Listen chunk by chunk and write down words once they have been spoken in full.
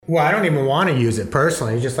Well, I don't even want to use it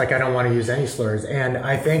personally, just like I don't want to use any slurs. And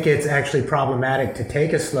I think it's actually problematic to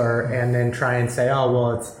take a slur and then try and say, oh,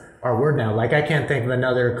 well, it's our word now. Like, I can't think of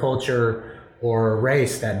another culture or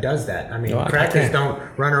race that does that. I mean, crackers don't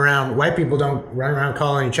run around, white people don't run around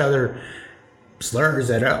calling each other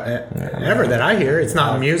slurs ever that I hear. It's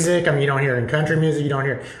not music. I mean, you don't hear it in country music. You don't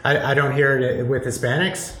hear, I don't hear it with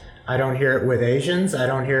Hispanics. I don't hear it with Asians. I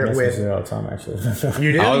don't hear it with... all the time, actually.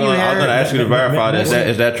 You do? I was going to ask you to verify that.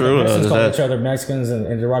 Is that true? Mexicans call each other Mexicans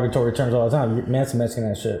and derogatory terms all the time. Man's Mexican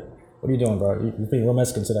that shit. What are you doing, bro? You're being real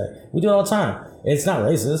Mexican today. We do it all the time. It's not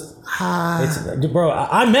racist. Bro,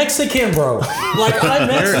 I'm Mexican, bro. Like, I'm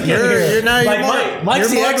Mexican. You're not. Like,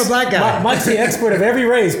 Mike's more of a black guy. Mike's the expert of every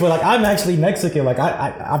race, but like, I'm actually Mexican. Like,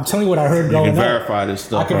 I'm telling you what I heard growing up. You can verify this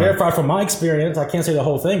stuff. I can verify from my experience. I can't say the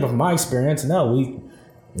whole thing, but from my experience, we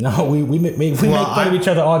make fun of each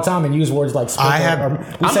other all the time and use words like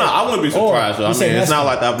I wouldn't be surprised. I mean, it's not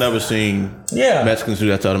like I've never seen Mexicans do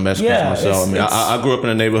that to other Mexicans myself. I mean, I grew up in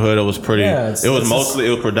a neighborhood that was pretty. It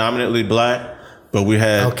was predominantly black, but we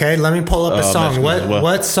had. Okay, let me pull up a song.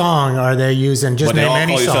 What song are they using? Just name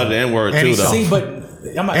any song. But they all call each other the N-word too, though. See,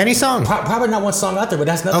 but any song, probably not one song out there, but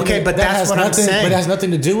that's nothing. Okay, but that's what I'm saying. But it has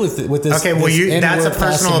nothing to do with this. Okay, well, that's a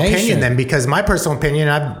personal opinion then, because my personal opinion,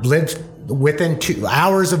 I've lived within 2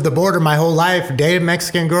 hours of the border my whole life, dated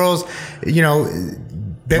Mexican girls,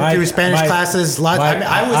 been through Spanish classes.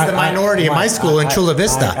 I was the minority in my school in Chula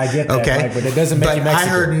Vista. I get that, okay, but it doesn't make you Mexican.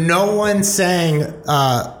 I heard no one saying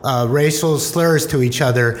racial slurs to each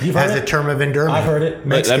other as a term of endearment. I've heard it.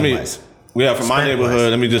 Mexican-wise. From my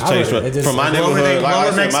neighborhood, let me just tell you something. From my neighborhood,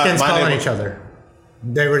 what were Mexicans calling each other?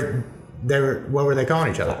 They were. What were they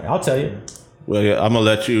calling each other? I'll tell you. Well, yeah, I'm gonna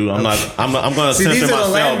let you. I'm going to censor myself. These are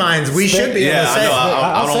the landmines. We should be able to say.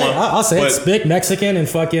 I'll say it. Spick, Mexican, and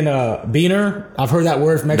fucking beaner. I've heard that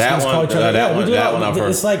word. Mexicans call each other. That one I've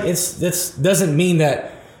heard. It's like this doesn't mean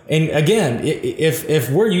that. And again, if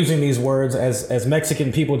we're using these words as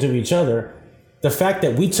Mexican people to each other, the fact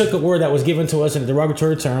that we took a word that was given to us in a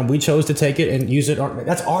derogatory term, we chose to take it and use it.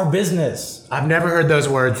 That's our business. I've never heard those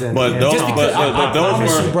words. But those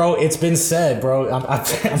words, bro, it's been said, bro.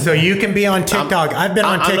 So you can be on TikTok. I've been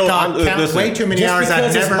on TikTok way too many hours.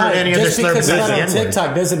 I've never heard any other slur besides the N-word. Just because it's on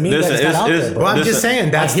TikTok doesn't mean that it's not out there, bro. Well, I'm just saying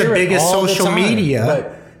that's the biggest social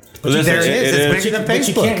media. But there it is. It's bigger than Facebook. But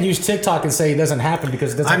you can't use TikTok and say it doesn't happen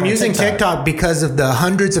because it doesn't happen. I'm using TikTok because of the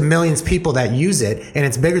hundreds of millions of people that use it, and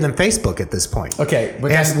it's bigger than Facebook at this point. Okay,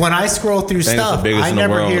 but when I scroll through stuff, I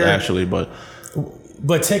never hear actually, but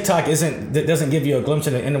TikTok doesn't give you a glimpse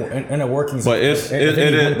into inner workings. But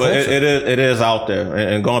it is out there.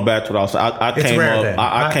 And going back to what I was saying,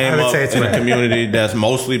 I came up in a community that's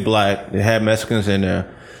mostly black. They had Mexicans in there,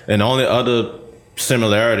 and the only other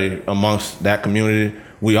similarity amongst that community,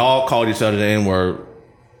 we all called each other the N-word.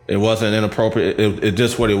 It wasn't inappropriate. It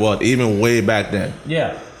just what it was. Even way back then.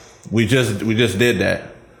 Yeah. We just did that,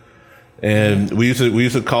 and we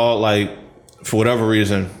used to call, like, for whatever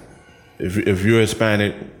reason, if you're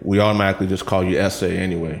Hispanic, we automatically just call you SA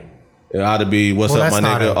anyway. It ought to be what's up, my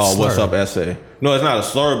nigga, or what's up, SA. No, it's not a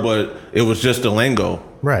slur, but it was just the lingo.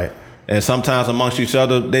 Right. And sometimes amongst each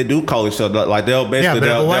other, they do call each other. Like, they'll basically...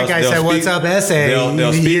 Yeah, but if a white guy said, what's up, SA,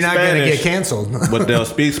 you're not going to get canceled. But they'll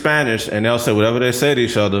speak Spanish, and they'll say whatever they say to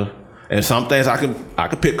each other. And some things I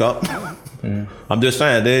could pick up. I'm just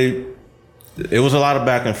saying, it was a lot of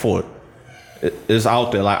back and forth. It's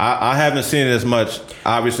out there. Like, I haven't seen it as much,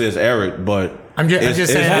 obviously, as Eric, but... I'm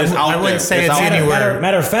just saying, I wouldn't say it's anywhere.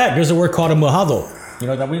 Matter of fact, there's a word called a mojado. You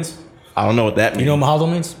know what that means? I don't know what that means. You know what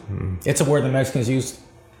mojado means? It's a word that Mexicans use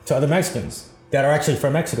to other Mexicans that are actually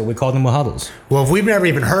from Mexico. We call them mojados. Well, if we've never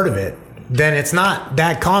even heard of it, then it's not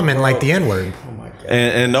that common like the N-word. Oh my God.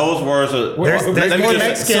 And those words are... There's more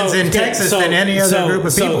Mexicans in Texas than any other group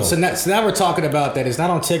of people. So now we're talking about that. It's not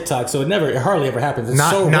on TikTok, so it hardly ever happens. It's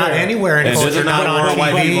not anywhere in culture. Not on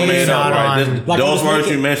white people made up. Those words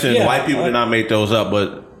you mentioned, white people did not make those up,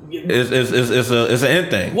 but... It's an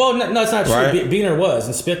end thing. Well, no, it's not true. Right? Beaner was,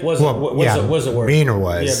 and Spick was a word. Beaner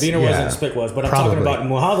was. Yeah, Beaner was and Spick was. But I'm talking about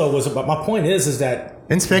mojado was. But my point is that...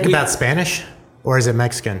 Isn't Spick about Spanish? Or is it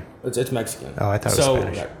Mexican? It's Mexican. Oh, I thought it was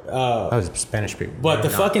Spanish. That was Spanish people. But the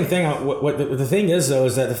fucking thing, the thing is, though,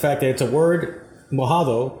 is that the fact that it's a word,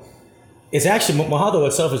 mojado, it's actually, mojado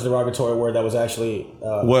itself is a derogatory word that was actually...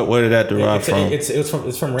 where did that derive from? It's from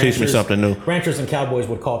ranchers. Teach me something new. Ranchers and cowboys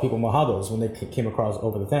would call people mojados when they came across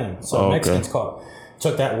over the thing. So Mexicans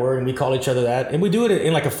took that word and we call each other that. And we do it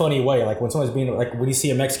in like a funny way. Like when someone's being, like when you see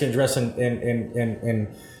a Mexican dressed in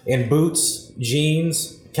boots,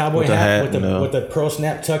 jeans, cowboy hat with the pearl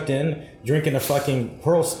snap tucked in, drinking a fucking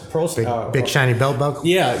pearl big shiny belt buckle.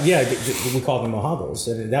 Yeah, we call them mojados.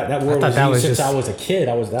 And that word was used since I was a kid.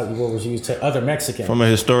 That word was used to other Mexicans. From a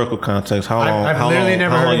historical context, how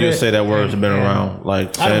long you say that word's been around?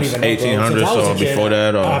 Like since 1800s or before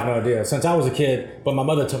that? Or? I have no idea. Since I was a kid, but my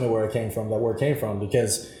mother told me where it came from. That word came from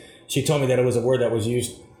because she told me that it was a word that was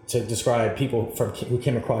used to describe people who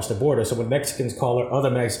came across the border. So when Mexicans call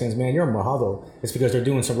other Mexicans, man, you're a mojado, it's because they're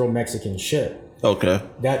doing some real Mexican shit. Okay.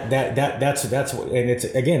 That's what, and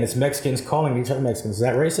it's Mexicans calling each other Mexicans. Is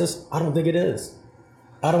that racist? I don't think it is.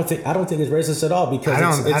 I don't think it's racist at all because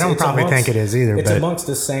I don't probably think it is either. It's amongst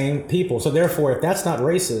the same people. So therefore, if that's not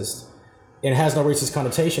racist, it has no racist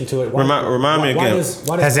connotation to it. Remind me again.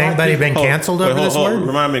 Has anybody been canceled over this word?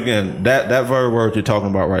 Remind me again. That very word you're talking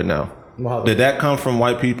about right now. Did that come from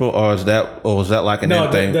white people, or was that like an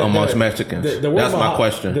in thing amongst Mexicans? That's my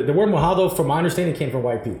question. The word mojado, from my understanding, came from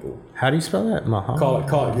white people. How do you spell that? Mojado.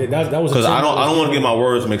 Call it. That was because I don't want to get my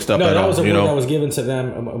words mixed up. No, at that was all, a word that was given to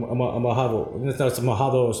them. A mojado. It's a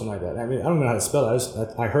mojado or something like that. I mean, I don't know how to spell it.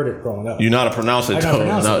 I heard it growing up. You know how to pronounce it? I know how to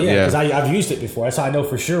pronounce it. Yeah, because I've used it before. That's how I know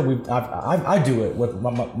for sure. I do it with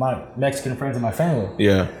my Mexican friends and my family.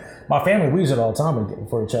 Yeah. My family, we use it all the time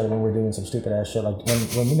for each other when we're doing some stupid ass shit. Like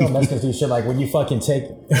when we know Mexicans do shit, like when you fucking take,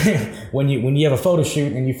 when you have a photo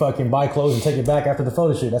shoot and you fucking buy clothes and take it back after the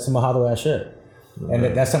photo shoot, that's some mojado ass shit.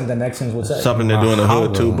 And that's something that Mexicans would say. Something they do in the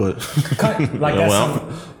hood too, but like that's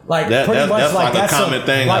like a common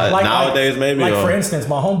thing nowadays, maybe. Like for instance,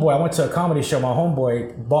 my homeboy, I went to a comedy show. My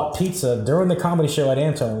homeboy bought pizza during the comedy show at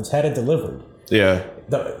Antone's, had it delivered. Yeah.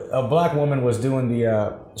 A black woman was doing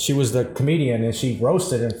she was the comedian and she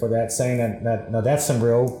roasted him for that, saying that that's some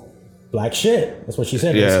real black shit. That's what she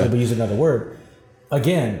said. Yeah. But use another word.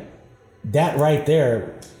 Again, that right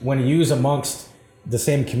there, when used amongst the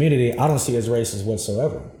same community, I don't see as racist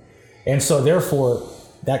whatsoever. And so therefore,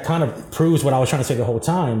 that kind of proves what I was trying to say the whole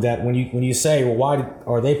time, that when you say, well, why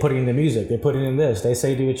are they putting in the music? They're putting in this. They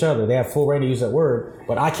say to each other. They have full right to use that word,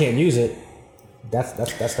 but I can't use it. That's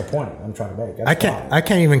the point I'm trying to make. I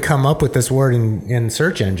can't even come up with this word in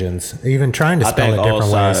search engines, even trying to spell it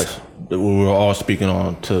different ways. We were all speaking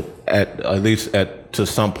on at least to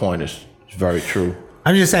some point is very true.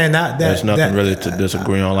 I'm just saying that there's nothing really to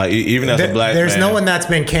disagree on. Like even as a black there's man, no one that's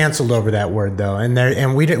been canceled over that word though,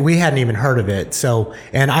 and we hadn't even heard of it. So,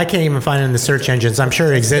 and I can't even find it in the search engines. I'm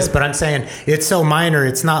sure it exists, but I'm saying it's so minor.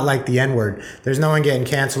 It's not like the N word. There's no one getting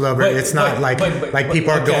canceled over it. It's not like people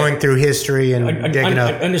are going through history and digging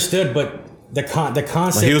up. Understood, but the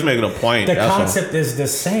concept. Well, he was making a point. The concept is the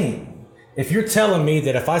same. If you're telling me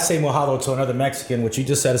that if I say mojado to another Mexican, which you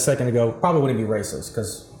just said a second ago, probably wouldn't be racist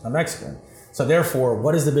because I'm Mexican. So therefore,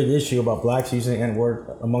 what is the big issue about blacks using the N-word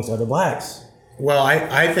amongst other blacks? Well,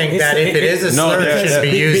 I think that if it is a slur, it should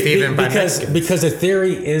be used even by Mexicans. Because the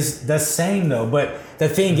theory is the same, though. But the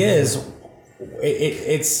thing is,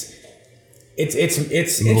 it's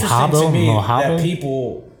interesting to me that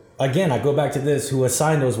people, again, I go back to this, who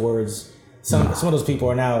assign those words. Some of those people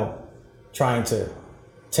are now trying to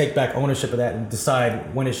take back ownership of that and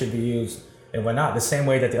decide when it should be used and when not, the same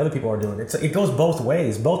way that the other people are doing it. It goes both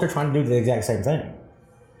ways. Both are trying to do the exact same thing.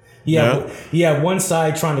 You have one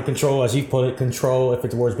side trying to control, as you put it, control if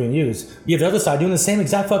the word's being used. You have the other side doing the same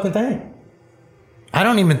exact fucking thing. I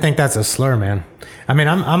don't even think that's a slur, man. I mean,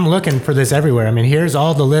 I'm looking for this everywhere. I mean, here's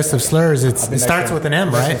all the list of slurs. It starts with an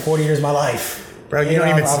M, right? 40 years of my life. Bro, you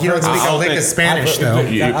don't speak a lick of Spanish, though.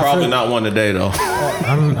 You're probably not one today, though.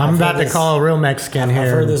 I'm about to call a real Mexican here. I've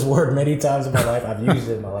heard this word many times in my life. I've used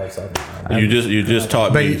it in my life. So you just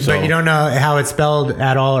taught me. But you don't know how it's spelled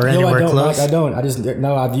at all or anywhere close? I don't.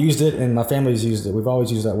 I've used it and my family's used it. We've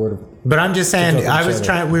always used that word. But I'm just saying,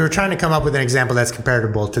 we were trying to come up with an example that's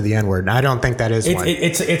comparable to the N-word. I don't think that is one.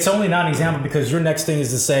 It's only not an example because your next thing is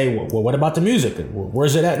to say, well, what about the music?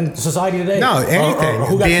 Where's it at in society today? No, anything. Or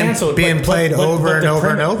who got canceled? Being played over and over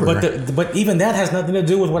and over. But even that has nothing to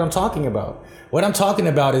do with what I'm talking about. What I'm talking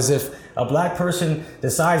about is if a black person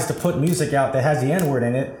decides to put music out that has the N-word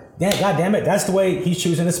in it, then God damn it, that's the way he's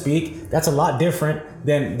choosing to speak. That's a lot different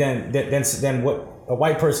than what a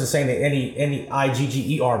white person saying that any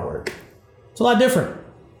IGGER word. It's a lot different.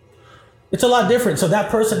 It's a lot different. So that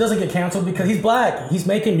person doesn't get canceled because he's black. He's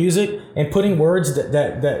making music and putting words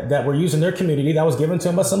that were used in their community that was given to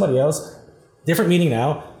him by somebody else. Different meaning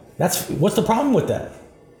now. What's the problem with that?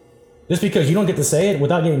 Just because you don't get to say it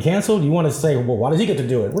without getting canceled, you want to say, well, why does he get to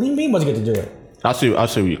do it? What do you mean, why does he get to do it? I see where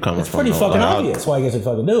you're coming from. It's pretty fucking obvious why he gets to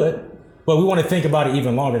fucking do it. But we want to think about it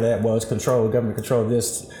even longer. That it's control, government control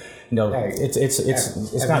this. It's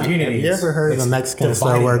not unity. Have you ever heard of a Mexican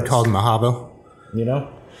slur word called mojado? You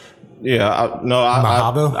know? Yeah,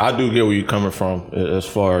 I do get where you're coming from as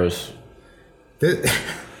far as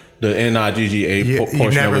The NIGGA portion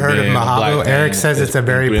You've never heard of Mahavo? Eric says it's a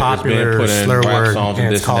very popular slur word,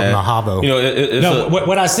 and it's called Mahavo. You know,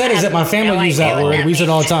 what I said is that my family uses that word. We use it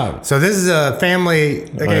all the time. So this is a family.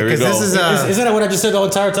 Okay, because this is a. Isn't that what I just said the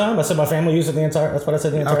entire time? I said my family uses it the entire. That's what I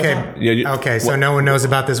said the entire time. Yeah. Okay, so no one knows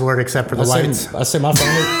about this word except for the whites. I said my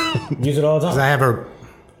family use it all the time. I have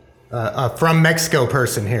a from Mexico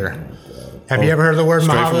person here. Have you ever heard of the word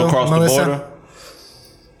Mahavo, from across Melissa? The border?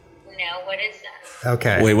 No, what is that?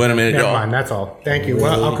 Okay. Wait a minute. Never mind. That's all. Thank you.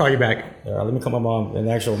 Well, I'll call you back. Let me call my mom, an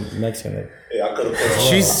actual Mexican. Yeah, I could have put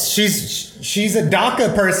She's a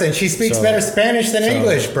DACA person. She speaks better Spanish than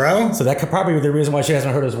English, bro. So that could probably be the reason why she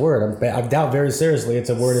hasn't heard this word. I doubt very seriously it's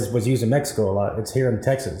a word that was used in Mexico a lot. It's here in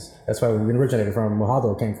Texas. That's why we originated from.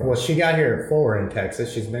 Mojado came from. Well, she got here at 4 in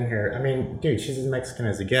Texas. She's been here. I mean, dude, she's as Mexican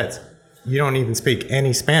as it gets. You don't even speak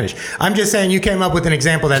any Spanish. I'm just saying you came up with an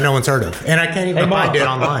example that no one's heard of. And I can't even find it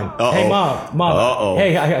online. Uh-oh. Hey, Mom.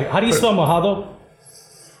 Hey, how do you spell Mojado?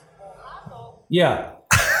 Yeah.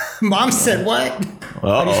 Mom said what?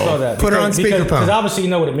 How do you spell that? Put her on speakerphone. Because obviously you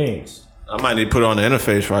know what it means. I might need to put it on the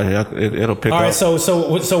interface right here. It'll pick up. All right, so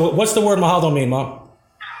what's the word Mojado mean, Mom?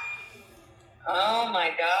 Oh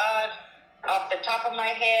my God. Off the top of my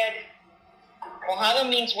head, Mojado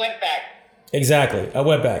means wetback. Exactly, a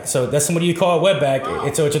wetback. So that's what you call a wetback. Oh.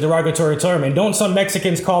 It's a derogatory term. And don't some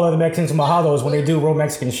Mexicans call other Mexicans mojados when they do real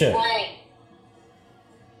Mexican shit? Right.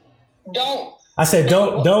 Don't. I said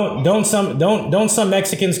don't some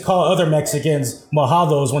Mexicans call other Mexicans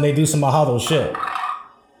mojados when they do some mojado shit?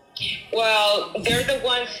 Well, they're the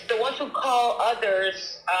ones who call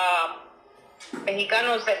others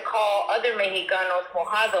Mexicanos that call other Mexicanos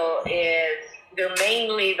mojado they're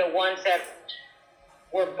mainly the ones that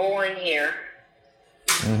were born here.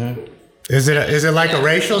 Mm-hmm. Is it like a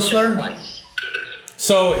racial slur?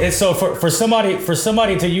 So for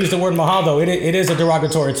somebody to use the word mojado, it is a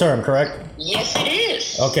derogatory term, correct? Yes, it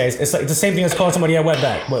is. Okay, it's like the same thing as calling somebody a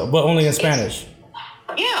wetback, but only in Spanish.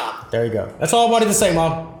 Yeah. There you go. That's all I wanted to say,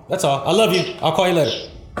 Mom. That's all. I love you. I'll call you later.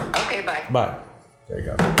 Okay, bye. Bye. There you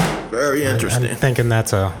go. Very interesting. I'm thinking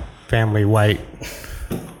that's a family white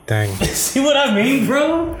thing. See what I mean,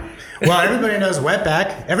 bro? Well, everybody knows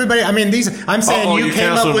wetback. Everybody, I mean, I'm saying you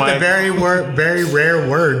came up with a very rare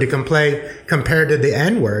word to compared to the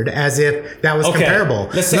N word as if that was comparable.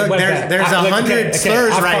 Let's say look, there's 100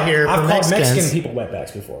 slurs right here for I've called Mexicans. Mexican people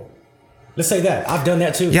wetbacks before. Let's say that. I've done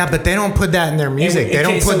that too. Yeah, but they don't put that in their music. They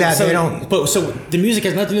don't put that. They don't. But so the music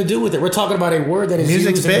has nothing to do with it. We're talking about a word that is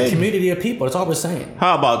used in a community of people. That's all we're saying.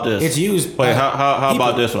 How about this? It's used. Wait, how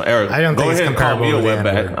about this one, Eric? I don't go think ahead it's and call me a comparable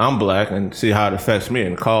wetback. I'm black, and see how it affects me,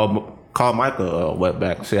 and call Michael a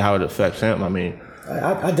wetback. See how it affects him. I mean,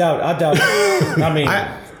 I doubt. I mean.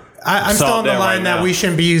 I'm still on the line that we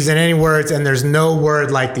shouldn't be using any words, and there's no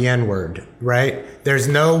word like the N word, right? There's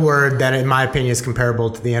no word that, in my opinion, is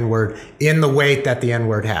comparable to the N word in the weight that the N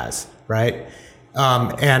word has, right?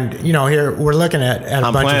 And here we're looking at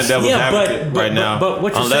a bunch playing of devil's advocate right now. But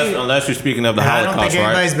what you're saying, unless you're speaking of the Holocaust, I don't think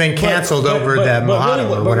anybody's been canceled over that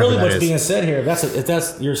Mojado or whatever really that what's is. being said here, if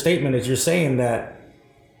that's your statement, is you're saying that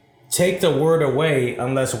take the word away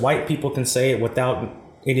unless white people can say it without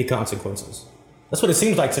any consequences. That's what it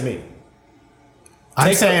seems like to me.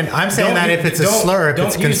 I'm saying that if it's a slur, if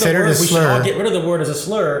it's considered a slur, we should all get rid of the word as a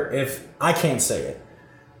slur if I can't say it,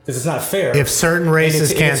 because it's not fair. If certain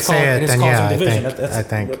races can't say it, then yeah, I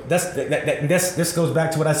think this goes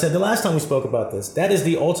back to what I said the last time we spoke about this. That is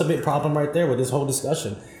the ultimate problem right there with this whole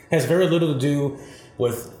discussion. It has very little to do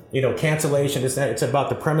with cancellation. It's about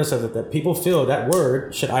the premise of it that people feel that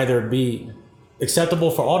word should either be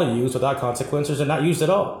acceptable for all to use without consequences or not used at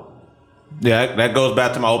all. Yeah, that goes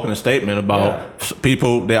back to my opening statement about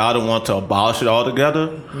people, they either want to abolish it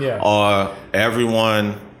altogether or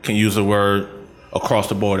everyone can use the word across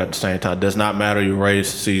the board at the same time. It does not matter your race,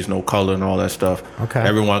 sees no color and all that stuff. Okay.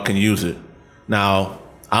 Everyone can use it. Now,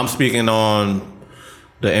 I'm speaking on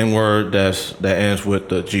the N-word that ends with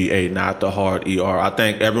the GA, not the hard ER. I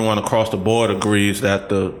think everyone across the board agrees that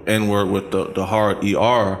the N-word with the hard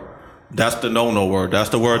ER, that's the no-no word. That's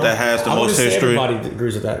the word that has the most history. Everybody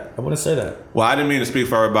agrees with that. I wouldn't say that. Well, I didn't mean to speak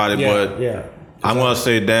for everybody, but I'm going to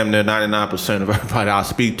say damn near 99% of everybody I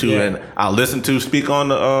speak to and I listen to speak on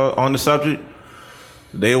the subject.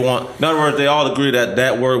 In other words, they all agree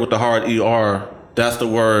that word with the hard ER, that's the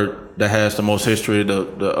word that has the most history.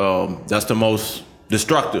 That's the most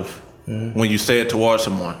destructive when you say it towards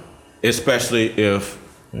someone, especially if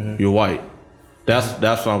you're white.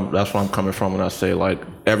 That's where I'm coming from when I say like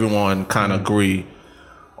everyone kind of agree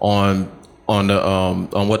on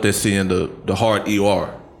what they see in the hard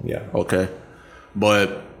ER. Yeah. Okay.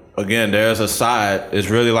 But again, there's a side. It's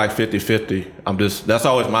really like 50-50. That's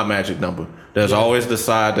always my magic number. There's always the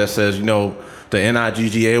side that says, the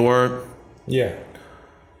NIGGA word. Yeah.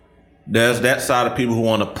 There's that side of people who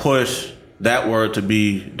want to push that word to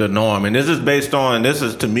be the norm. And this is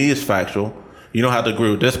to me, is factual. You don't have to agree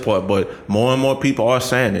with this part, but more and more people are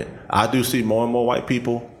saying it. I do see more and more white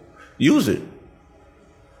people use it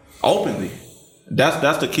openly.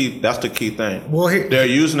 That's the key thing. Well, they're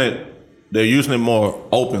using it more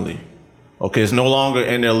openly. Okay, it's no longer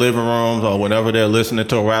in their living rooms or whenever they're listening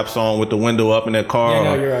to a rap song with the window up in their car. Yeah,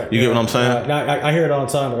 no, you're right. You get what I'm saying? I hear it all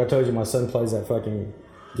the time. Like I told you, my son plays that fucking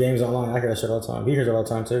games online. I hear that shit all the time. He hears it all the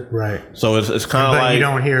time too. Right. So it's kind of like, but you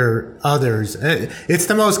don't hear others. It's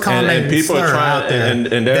the most common and people slur are trying, out there.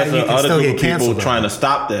 and there's the other group of people trying to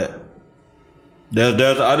stop that. There's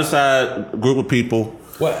the other side group of people,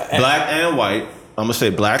 black and white. I'm gonna say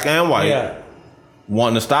black and white,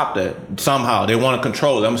 wanting to stop that somehow. They want to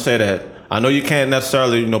control it. I'm gonna say that. I know you can't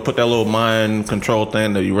necessarily, put that little mind control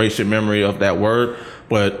thing to erase your memory of that word,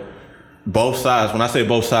 but both sides, when I say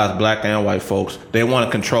both sides, black and white folks, they want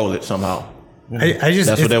to control it somehow.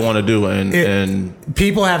 That's what they want to do, and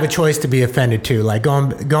people have a choice to be offended too. Like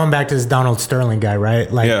going back to this Donald Sterling guy, right?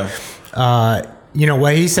 Like,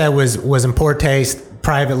 what he said was in poor taste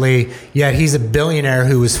privately. Yet he's a billionaire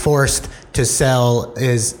who was forced to sell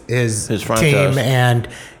his team and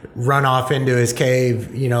run off into his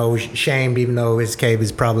cave. Shamed, even though his cave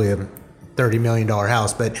is probably a $30 million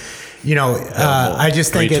house, but. I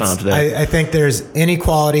just think I think there's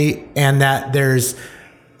inequality, and that there's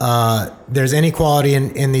inequality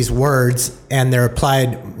in these words, and they're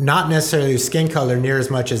applied not necessarily to skin color near as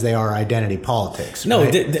much as they are identity politics. No,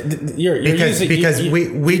 right? Because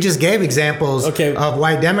we just gave examples of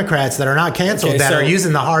white Democrats that are not canceled that are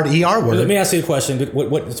using the hard ER word. Let me ask you a question.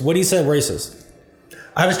 What he said racist?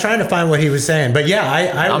 I was trying to find what he was saying, but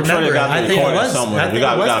I remember it. I think it was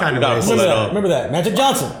kind of racist. Remember that Magic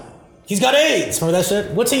Johnson. He's got AIDS. Remember that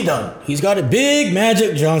shit? What's he done? He's got a big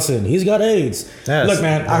Magic Johnson. He's got AIDS. Yes. Look,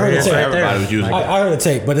 man, I heard the tape. I heard the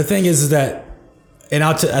tape. But the thing is that, and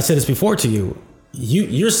I said this before to you,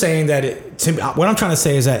 you're saying that what I'm trying to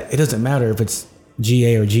say is that it doesn't matter if it's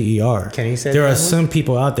GA or GER. Can you say there are some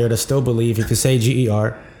people out there that still believe if you say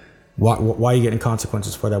GER, why are you getting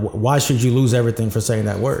consequences for that? Why should you lose everything for saying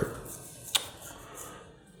that word?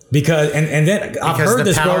 Because I've heard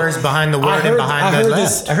this. Powers behind the word and behind the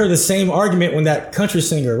left. I heard the same argument when that country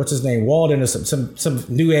singer, what's his name, Walden, or some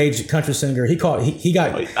new age country singer. He got.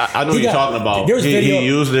 I know what you're talking about. He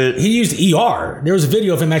used it. He used ER. There was a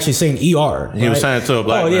video of him actually saying ER. He was saying to a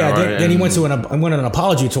black man. Right? Then he went on an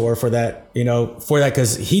apology tour for that.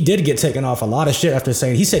 Because he did get taken off a lot of shit after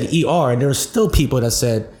saying he said ER, and there were still people that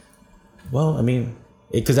said, well, I mean.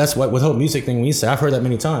 Because that's what with whole music thing we say. I've heard that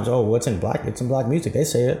many times. Oh, what's in black? It's in black music. They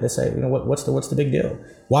say it. They say, what's the big deal?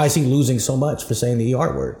 Why is he losing so much for saying the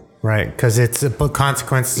ER word? Right, because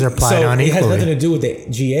consequences are applied unequally. It has nothing to do with the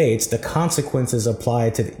GA. It's the consequences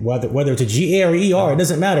applied to whether it's a GA or ER. It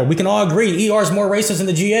doesn't matter. We can all agree ER is more racist than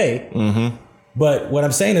the GA. Mm-hmm. But what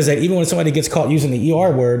I'm saying is that even when somebody gets caught using the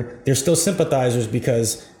ER word, they're still sympathizers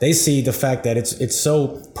because they see the fact that it's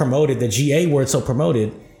so promoted, the GA word so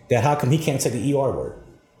promoted, that how come he can't say the ER word?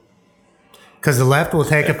 Because the left will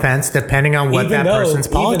take offense depending on what person's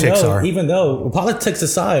politics are. Even though, politics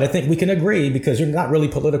aside, I think we can agree because you're not really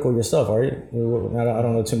political yourself, are you? I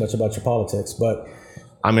don't know too much about your politics, but...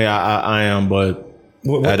 I mean, I am, but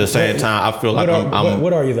at the same time, I feel like I'm...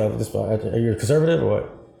 What are you, though? Are you a conservative or what?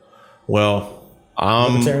 Well,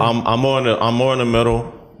 I'm more in the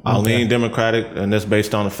middle. I lean Democratic, and that's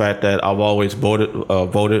based on the fact that I've always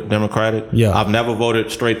voted Democratic. Yeah. I've never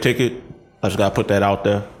voted straight ticket. I just got to put that out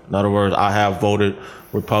there. In other words, I have voted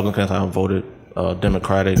Republicans. I have voted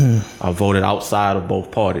Democratic. I voted outside of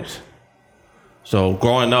both parties. So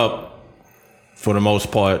growing up, for the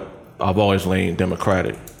most part, I've always leaned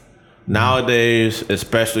Democratic. Nowadays,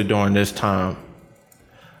 especially during this time,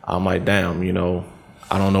 I'm like, damn,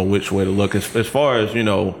 I don't know which way to look. As far as,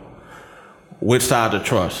 which side to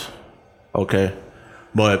trust. Okay.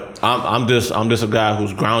 But I'm just a guy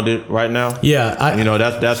who's grounded right now. Yeah.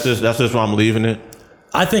 That's just where I'm leaving it.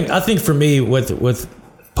 I think for me with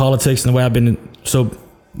politics and the way I've been so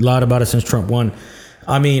loud about it since Trump won,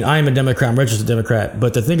 I mean, I am a Democrat, I'm registered Democrat,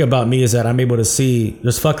 but the thing about me is that I'm able to see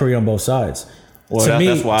there's fuckery on both sides. Well,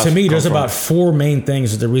 to me, there's about four main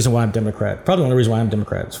things is the reason why I'm Democrat. Probably the only reason why I'm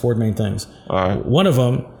Democrat. It's four main things. All right. One of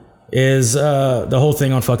them is the whole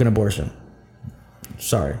thing on fucking abortion.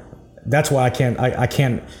 Sorry. That's why I can't.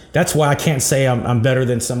 That's why I can't say I'm better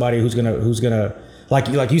than somebody who's gonna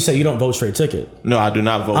like you say you don't vote straight ticket. No, I do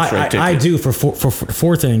not vote straight ticket. I do for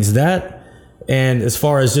four things. That And as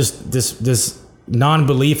far as just this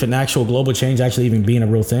non-belief in actual global change actually even being a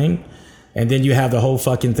real thing, and then you have the whole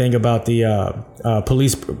fucking thing about the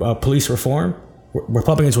police reform.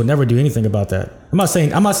 Republicans would never do anything about that. I'm not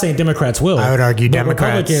saying Democrats will. I would argue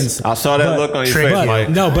Democrats. Republicans. I saw that look on your face, Mike.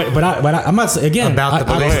 No, but I'm not again about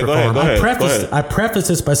the police reform. I preface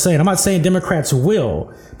this by saying I'm not saying Democrats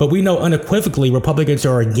will, but we know unequivocally Republicans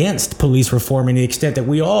are against police reform in the extent that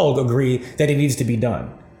we all agree that it needs to be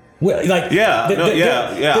done. I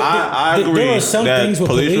agree. There are some things with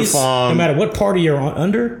police reform, no matter what party you're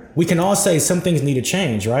under, we can all say some things need to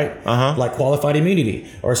change, right? Like qualified immunity,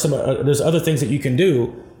 or some. There's other things that you can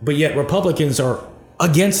do, but yet Republicans are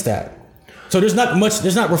against that. So there's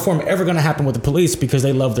not reform ever going to happen with the police because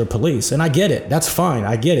they love their police, and I get it. That's fine,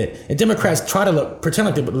 I get it. And Democrats try to pretend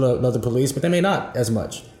like they love the police, but they may not as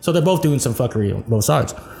much. So they're both doing some fuckery on both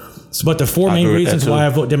sides. So, but the four main reasons why I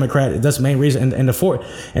vote Democrat, that's the main reason. And the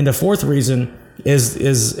fourth reason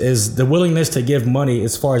is the willingness to give money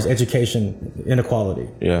as far as education inequality.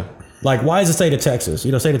 Yeah. Like, why is the state of Texas?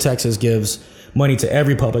 State of Texas gives money to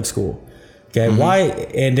every public school. Okay. Why?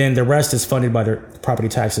 And then the rest is funded by their property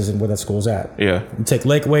taxes and where that school's at. Yeah. You take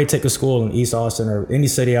Lakeway, take a school in East Austin or any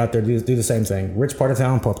city out there, do the same thing. Rich part of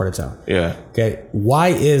town, poor part of town. Yeah. Okay. Why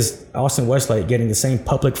is Austin Westlake getting the same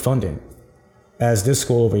public funding as this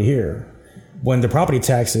school over here, when the property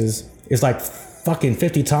taxes is like fucking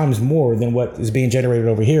 50 times more than what is being generated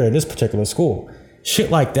over here at this particular school? Shit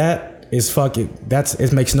like that is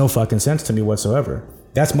it makes no fucking sense to me whatsoever.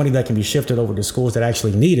 That's money that can be shifted over to schools that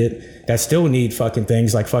actually need it, that still need fucking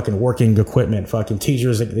things like fucking working equipment, fucking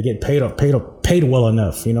teachers that get paid well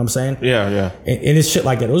enough. You know what I'm saying? Yeah, yeah. And it's shit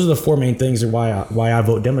like that. Those are the four main things why I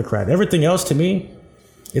vote Democrat. Everything else to me,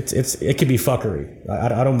 it could be fuckery.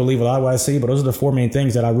 I don't believe a lot of what I see, but those are the four main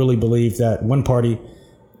things that I really believe that one party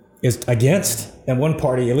is against and one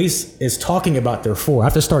party at least is talking about their for. I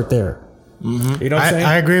have to start there. Mm-hmm. You know what I'm saying?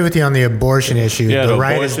 I agree with you on the abortion issue. Yeah, the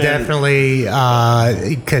right is definitely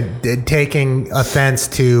taking offense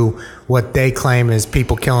to what they claim is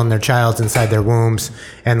people killing their child inside their wombs,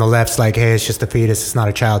 and the left's like, hey, it's just a fetus, it's not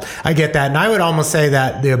a child. I get that, and I would almost say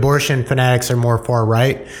that the abortion fanatics are more far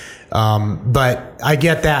right. But I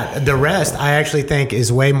get that. The rest, I actually think,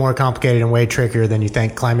 is way more complicated and way trickier than you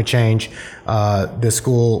think. Climate change, the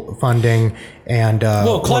school funding, and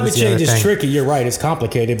climate change is tricky. You're right; it's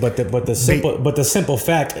complicated. But the simple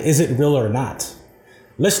fact, is it real or not?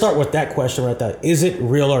 Let's start with that question right there. Is it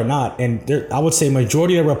real or not? And I would say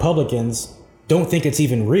majority of Republicans don't think it's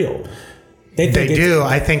even real. They do.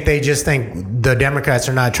 I think they just think the Democrats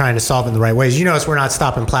are not trying to solve it in the right ways. You notice we're not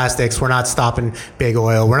stopping plastics. We're not stopping big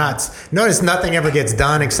oil. Notice nothing ever gets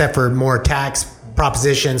done except for more tax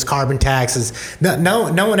propositions, carbon taxes.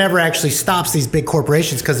 No one ever actually stops these big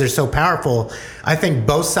corporations because they're so powerful. I think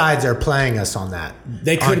both sides are playing us on that.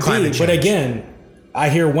 They could be, but again, I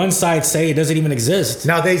hear one side say it doesn't even exist.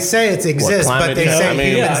 No, they say it exists, but they say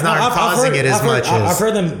humans not causing it as much. I've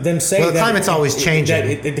heard them say that. Well, the climate's always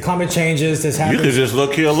changing. The climate changes. This happens. You could just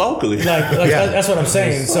look here locally. That's what I'm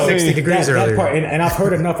saying. So 60 degrees earlier. That part, and I've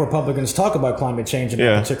heard enough Republicans talk about climate change in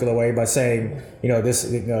a particular way by saying, it's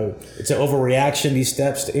an overreaction. These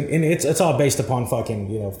steps, and it's all based upon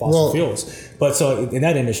fucking fossil fuels. But so in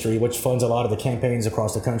that industry, which funds a lot of the campaigns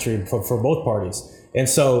across the country for both parties, and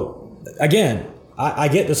so again. I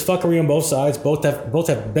get this fuckery on both sides. Both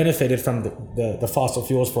have benefited from the fossil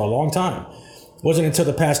fuels for a long time. It wasn't until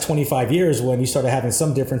the past 25 years when you started having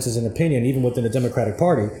some differences in opinion, even within the Democratic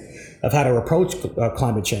Party, of how to approach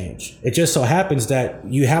climate change. It just so happens that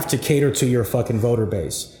you have to cater to your fucking voter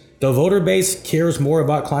base. The voter base cares more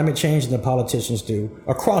about climate change than the politicians do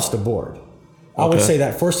across the board. I would say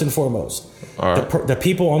that first and foremost. All right. The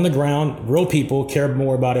people on the ground, real people, care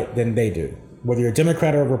more about it than they do, whether you're a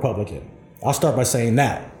Democrat or a Republican. I'll start by saying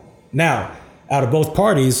that. Now, out of both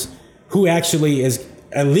parties, who actually is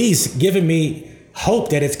at least giving me hope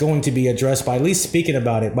that it's going to be addressed by at least speaking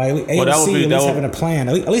about it, by AOC at least having a plan,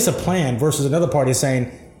 at least a plan versus another party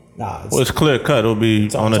saying, nah. It's clear cut. It'll be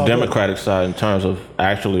on the Democratic side in terms of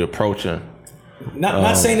actually approaching.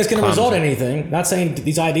 Not saying it's going to result in anything. Not saying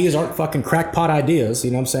these ideas aren't fucking crackpot ideas. You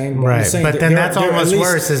know what I'm saying? Right. I'm saying but then that's almost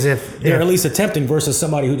worse as if they're at least attempting versus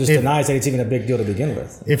somebody who just denies that it's even a big deal to begin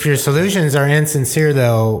with. If your solutions are insincere,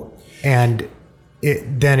 though, and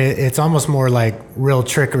then it's almost more like real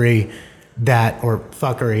trickery or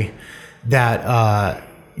fuckery that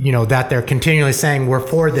that they're continually saying we're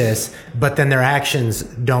for this, but then their actions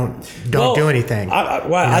don't do anything.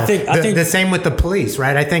 I think the same with the police,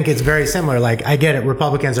 right? I think it's very similar. Like, I get it.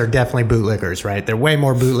 Republicans are definitely bootlickers, right? They're way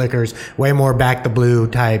more bootlickers, way more back the blue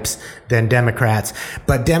types than Democrats.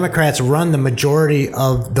 But Democrats run the majority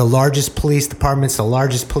of the largest police departments, the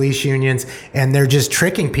largest police unions, and they're just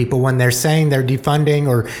tricking people when they're saying they're defunding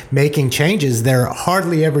or making changes. They're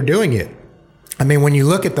hardly ever doing it. I mean, when you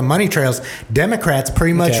look at the money trails, Democrats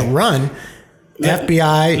pretty much run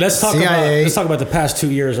FBI, CIA. Let's talk about the past 2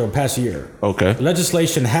 years or past year. Okay.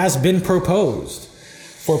 Legislation has been proposed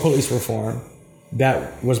for police reform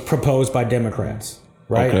that was proposed by Democrats,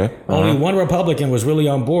 right? Okay. Only one Republican was really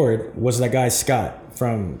on board, was that guy Scott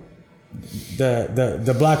from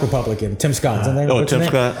the black Republican, Tim Scott. Tim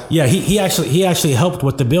Scott. Yeah, he actually helped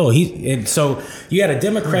with the bill. And so you had a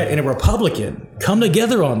Democrat and a Republican come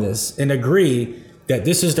together on this and agree that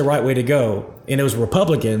this is the right way to go. And it was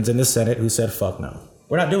Republicans in the Senate who said, "Fuck no,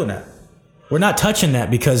 we're not doing that. We're not touching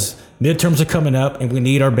that because midterms are coming up and we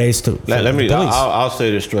need our base to." I'll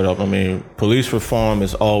say this straight up. I mean, police reform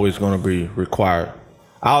is always going to be required.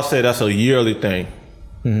 I'll say that's a yearly thing.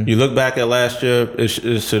 Mm-hmm. You look back at last year, it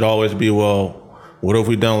should always be, well, what have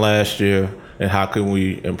we done last year and how can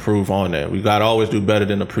we improve on that? We got to always do better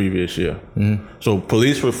than the previous year. Mm-hmm. So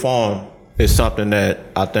police reform is something that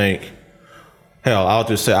I think, I'll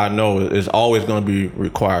just say I know is always going to be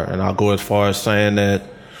required. And I'll go as far as saying that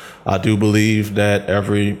I do believe that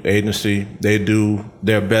every agency, they do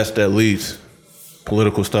their best, at least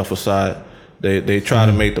political stuff aside. They try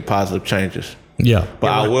to make the positive changes. Yeah, but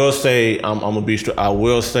I will say I'm gonna be. I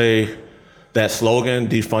will say that slogan,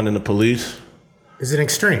 defunding the police, is an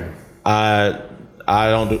extreme. I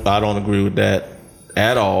don't agree with that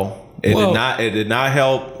at all. It did not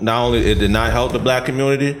help. Not only it did not help the black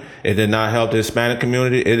community, it did not help the Hispanic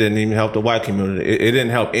community. It didn't even help the white community. It didn't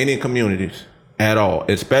help any communities at all,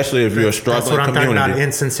 especially if you're a struggling community. That's what I'm talking about,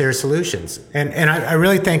 insincere solutions. And I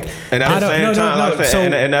really think... And at the same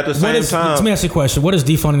time, and at the same time... Let me ask you a question. What does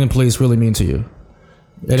defunding the police really mean to you?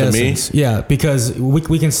 To me? Yeah, because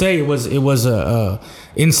we can say it was a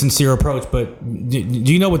insincere approach, but do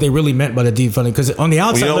you know what they really meant by the defunding? Because on the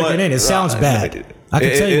outside looking in, it sounds bad. I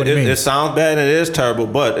can tell you what it means. It sounds bad and it is terrible,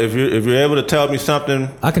 but if you're able to tell me something,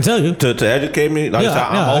 I can tell you to educate me.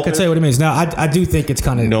 I can tell you what it means. Now, I do think it's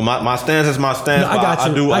kind of my stance is my stance. I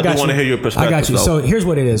got you. I do want to hear your perspective. I got you. Though. So here's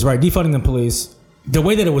what it is, right? Defunding the police. The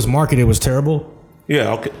way that it was marketed was terrible.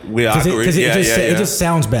 Yeah, okay. I agree. Because it just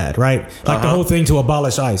sounds bad, right? Like the whole thing to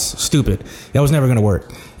abolish ICE, stupid. That was never going to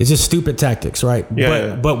work. It's just stupid tactics, right?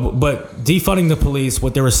 Yeah. But defunding the police,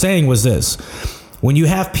 what they were saying was this: when you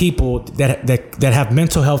have people that have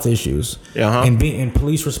mental health issues, and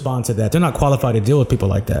police respond to that, they're not qualified to deal with people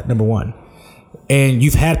like that. Number one, and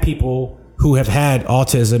you've had people who have had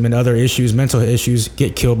autism and other issues, mental issues,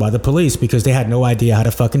 get killed by the police because they had no idea how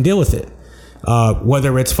to fucking deal with it.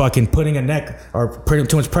 Whether it's fucking putting a neck or putting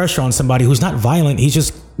too much pressure on somebody who's not violent, he's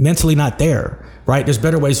just mentally not there, right? There's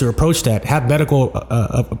better ways to approach that. Have medical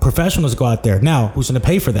professionals go out there. Now, who's going to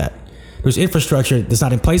pay for that? There's infrastructure that's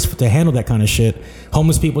not in place to handle that kind of shit.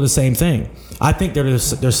 Homeless people, the same thing. I think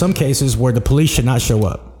there's some cases where the police should not show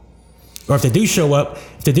up. Or if they do show up,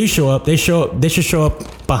 they should show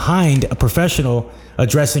up behind a professional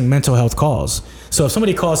addressing mental health calls. So if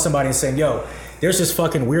somebody calls somebody and saying, "Yo, there's this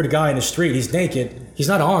fucking weird guy in the street. He's naked. He's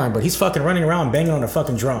not armed, but he's fucking running around banging on a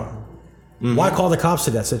fucking drum." Mm-hmm. Why call the cops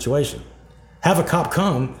to that situation? Have a cop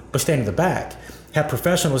come, but stand in the back. Have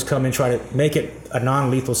professionals come and try to make it a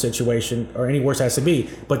non-lethal situation or any worse it has to be.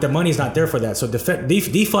 But the money's not there for that. So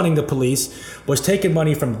defunding the police was taking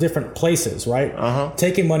money from different places, right?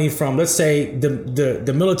 Taking money from, let's say,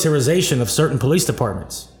 the militarization of certain police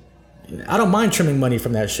departments. I don't mind trimming money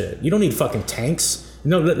from that shit. You don't need fucking tanks.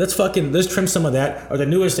 Let's trim some of that. Or the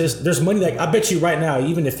newest there's money that I bet you right now,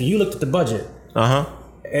 even if you looked at the budget,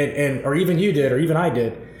 and or even you did, or even I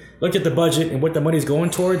did, looked at the budget and what the money's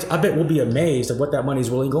going towards, I bet we'll be amazed at what that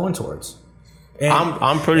money's really going towards. And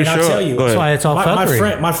I'm pretty sure. I'll tell you, that's why it's all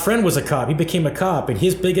my friend was a cop. He became a cop, and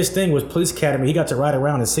his biggest thing was police academy. He got to ride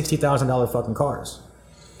around in $60,000 fucking cars,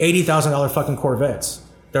 $80,000 fucking Corvettes.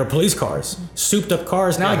 They're police cars, souped up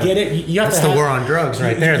cars. Now I get it. That's the war on drugs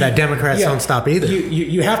right there. That Democrats don't stop either.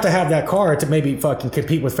 You have to have that car to maybe fucking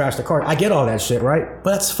compete with faster cars. I get all that shit, right?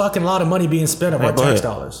 But that's fucking a lot of money being spent of our tax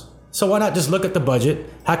dollars. So why not just look at the budget?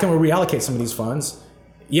 How can we reallocate some of these funds?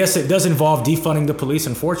 Yes, it does involve defunding the police,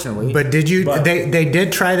 unfortunately. But they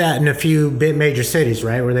did try that in a few major cities,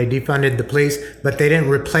 right? Where they defunded the police, but they didn't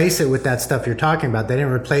replace it with that stuff you're talking about. They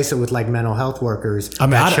didn't replace it with like mental health workers. I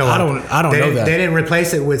mean, I don't know that. They didn't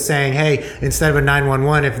replace it with saying, hey, instead of a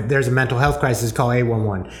 911, if there's a mental health crisis, call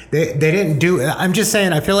 811. They didn't do, I'm just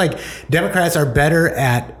saying, I feel like Democrats are better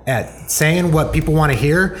at saying what people want to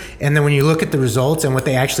hear. And then when you look at the results and what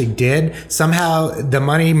they actually did, somehow the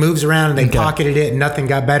money moves around and they pocketed it and nothing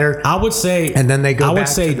got better. I would say, and then they go. I would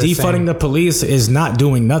say defunding the police is not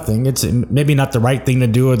doing nothing. It's maybe not the right thing to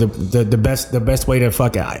do or the best way to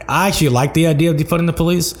fuck it. I actually like the idea of defunding the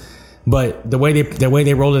police, but the way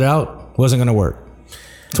they rolled it out wasn't going to work.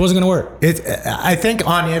 It wasn't going to work. I think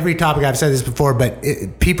on every topic, I've said this before, but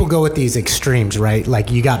people go with these extremes, right? Like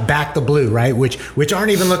you got back the blue, right? Which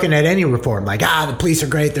aren't even looking at any reform. Like, the police are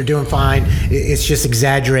great. They're doing fine. It's just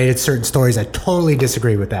exaggerated certain stories. I totally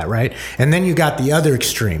disagree with that, right? And then you got the other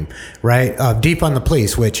extreme, right? Defund the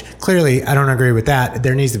police, which clearly I don't agree with that.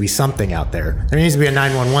 There needs to be something out there. There needs to be a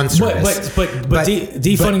 911 service. But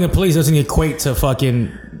defunding the police doesn't equate to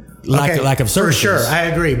fucking... lack of services. For sure, I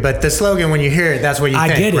agree. But the slogan, when you hear it, that's what you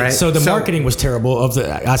think, I get it. right? So the marketing was terrible.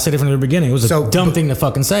 I said it from the beginning. It was a dumb thing to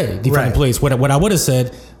fucking say. Defund the police. What I would have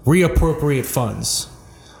said, reappropriate funds.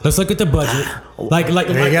 Let's look at the budget.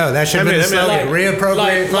 There you go. That should be the slogan.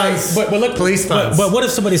 Reappropriate funds. But look, police funds. But what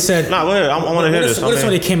if somebody said... No, wait, I want to hear this. What if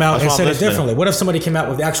somebody came out and said it differently? What if somebody came out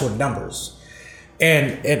with actual numbers?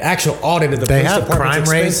 And an actual audit of the police department's crime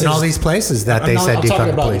expenses. rates in all these places that they said defund the police. I'm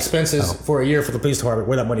talking about expenses for a year for the police department,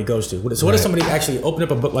 where that money goes to. So what if somebody actually opened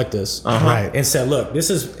up a book like this and said, look,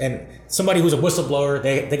 this is, and somebody who's a whistleblower,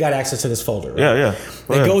 they got access to this folder. Right?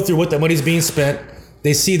 They go through what the money's being spent.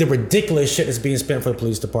 They see the ridiculous shit that's being spent for the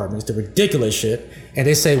police departments, the ridiculous shit. And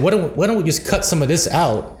they say, why don't we just cut some of this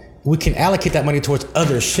out? We can allocate that money towards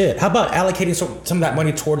other shit. How about allocating some of that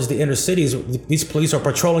money towards the inner cities these police are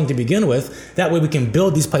patrolling to begin with? That way we can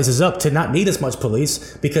build these places up to not need as much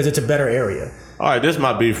police because it's a better area. All right, this is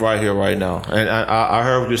my beef right here, right now. And I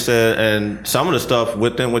heard what you said, and some of the stuff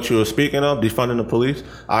within what you were speaking of, defunding the police,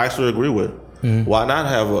 I actually agree with. Mm-hmm. Why not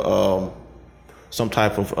have some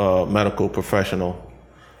type of medical professional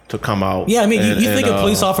to come out? Yeah, I mean, you think a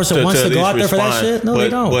police officer wants to go out there for that shit? No, they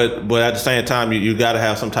don't. But at the same time, you got to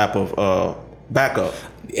have some type of backup.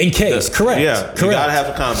 In case, correct. Yeah, correct. You got to have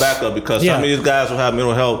some kind of backup because some of these guys will have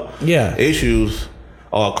mental health issues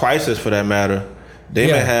or a crisis for that matter. They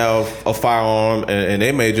may have a firearm and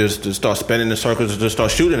they may just start spinning in circles and just start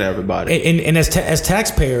shooting everybody. And as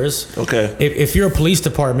taxpayers, if you're a police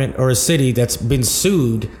department or a city that's been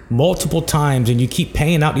sued multiple times and you keep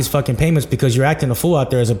paying out these fucking payments because you're acting a fool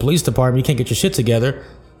out there as a police department, you can't get your shit together,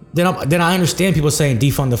 then I understand people saying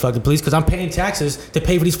defund the fucking police because I'm paying taxes to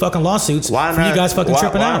pay for these fucking lawsuits you guys fucking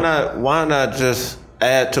tripping out. Why not just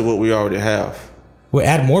add to what we already have? We'll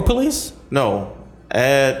add more police? No.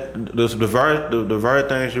 Add the very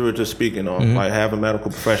things you were just speaking on, like having medical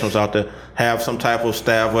professionals out there, have some type of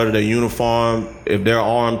staff, whether they're uniformed, if they're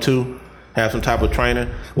armed too, have some type of training.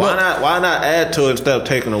 Why not add to it instead of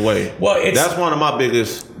taking away? Well, that's one of my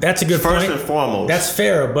biggest. That's a good first point. and foremost. That's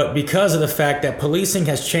fair, but because of the fact that policing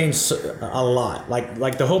has changed a lot,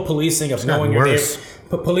 like the whole policing of knowing your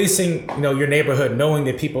policing, your neighborhood, knowing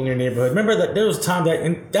the people in your neighborhood. Remember that there was a time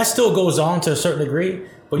that still goes on to a certain degree.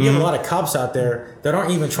 But you have a lot of cops out there that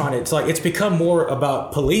aren't even trying to. It's become more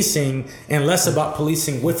about policing and less about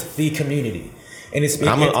policing with the community. And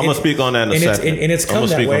I'm gonna speak on that in a second. And it's come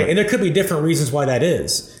that way. And there could be different reasons why that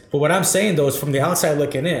is. But what I'm saying though is from the outside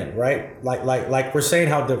looking in, right? Like we're saying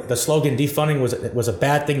how the slogan defunding was a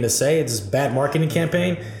bad thing to say. It's this bad marketing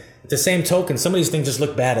campaign. At the same token, some of these things just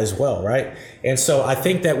look bad as well, right? And so I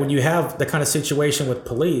think that when you have the kind of situation with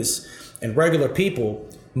police and regular people.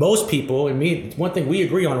 Most people, and me, one thing we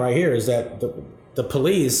agree on right here is that the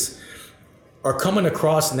police are coming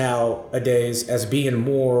across nowadays as being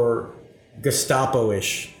more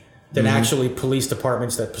Gestapo-ish than actually police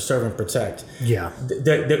departments that serve and protect. Yeah.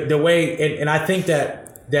 The way, and I think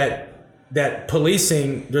that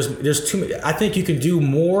policing, there's too many. I think you can do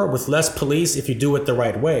more with less police if you do it the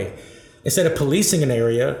right way. Instead of policing an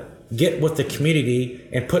area, get with the community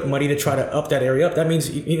and put money to try to up that area up. That means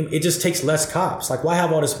it just takes less cops. Like, why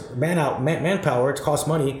have all this manpower? It costs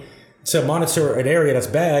money to monitor an area that's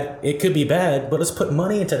bad. It could be bad, but let's put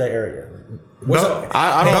money into that area.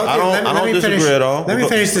 I don't disagree at all. Let me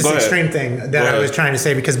finish this extreme thing that I was trying to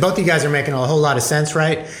say, because both of you guys are making a whole lot of sense,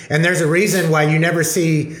 right? And there's a reason why you never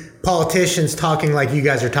see politicians talking like you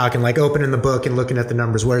guys are talking, like opening the book and looking at the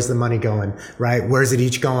numbers. Where's the money going, right? Where's it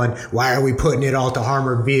each going? Why are we putting it all to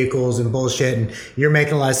armored vehicles and bullshit? And you're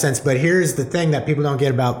making a lot of sense. But here's the thing that people don't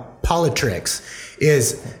get about politics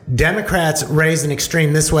is Democrats raise an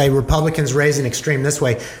extreme this way, Republicans raise an extreme this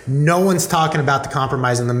way. No one's talking about the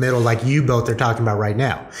compromise in the middle like you both are talking about right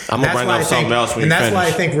now. I'm going to bring up something else when you finish. And that's why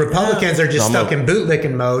I think Republicans are just stuck in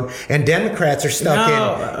bootlicking mode, and Democrats are stuck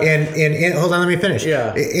in hold on, let me finish.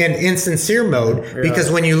 In insincere mode,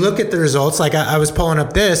 because when you look at the results, like I was pulling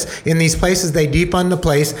up this, in these places they defund the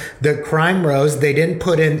place, the crime rose, they didn't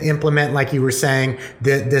implement, like you were saying,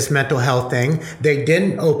 this mental health thing. They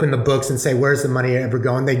didn't open the books and say, where's the money ever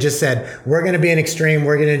going? They just said, we're going to be an extreme.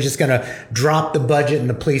 We're going to drop the budget and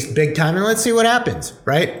the police big time, and let's see what happens,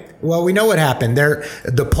 right? Well, we know what happened.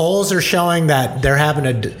 The polls are showing that they're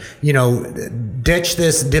having to, ditch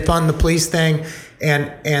this defund the police thing,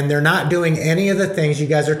 and they're not doing any of the things you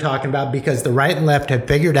guys are talking about, because the right and left have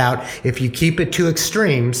figured out if you keep it to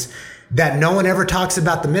extremes, that no one ever talks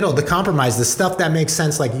about the middle, the compromise, the stuff that makes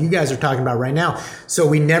sense, like you guys are talking about right now. So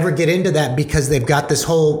we never get into that, because they've got this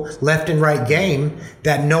whole left and right game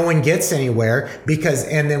that no one gets anywhere.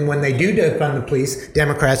 And then when they do defund the police,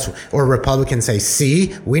 Democrats or Republicans say,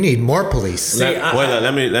 "See, we need more police."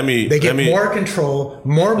 Let me. They get more control,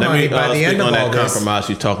 more money by the end of all this. Let me speak on that compromise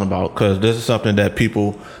you're talking about, because this is something that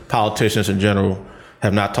politicians in general,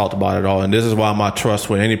 have not talked about at all. And this is why my trust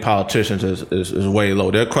with any politicians is way low.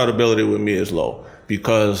 Their credibility with me is low,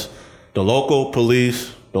 because the local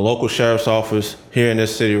police, the local sheriff's office here in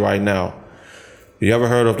this city right now, you ever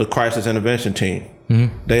heard of the crisis intervention team?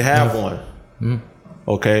 Mm-hmm. They have one. Mm-hmm.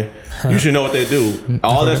 Okay, you should know what they do.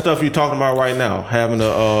 All that stuff you're talking about right now, having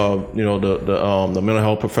the mental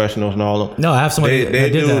health professionals and all of them. No, I have somebody. They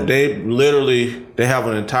have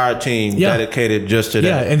an entire team dedicated just to that.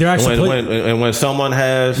 Yeah, and they're actually when someone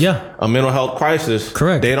has a mental health crisis,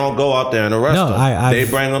 correct, they don't go out there and arrest them. They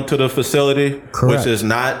bring them to the facility, which is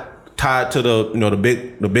not tied to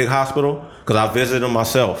the big hospital. Because I visited them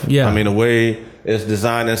myself. Yeah, I mean, the way it's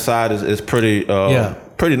designed inside is pretty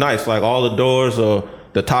nice. Like all the doors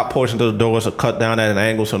the top portions of the doors are cut down at an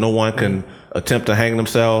angle so no one can attempt to hang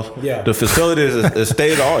themselves. Yeah. The facility is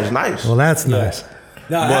state of the art. It's nice. Well, that's nice.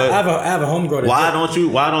 No, I have a homegrown. Why don't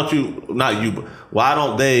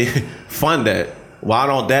they fund that? Why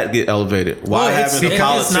don't that get elevated? Why haven't the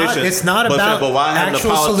politicians? It's not about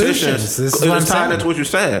actual solutions. This is what I'm saying. That's what you're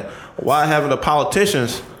saying. Why haven't the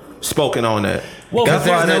politicians spoken on that? Well, that's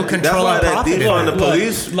why no control of profit. Defund the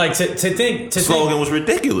police, like to think slogan was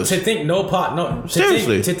ridiculous. To think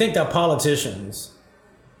seriously. To think that politicians,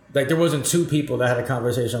 like there wasn't two people that had a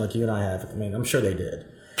conversation like you and I have. I mean, I'm sure they did.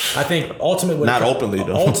 I think ultimately,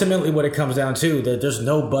 ultimately, what it comes down to, that there's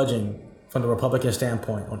no budging from the Republican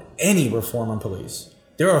standpoint on any reform on police.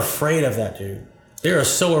 They're afraid of that, dude. They are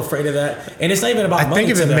so afraid of that, and it's not even about money.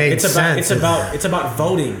 It's about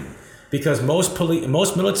voting. Because most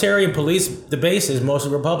military and police, the base is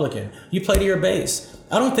mostly Republican. You play to your base.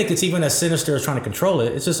 I don't think it's even as sinister as trying to control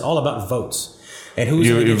it. It's just all about votes and who's.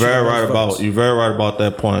 You're very right about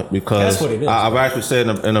that point, because that's what it is. I've actually said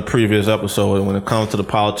in a previous episode, when it comes to the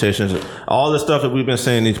politicians, all the stuff that we've been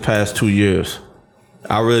saying these past 2 years,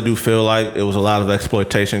 I really do feel like it was a lot of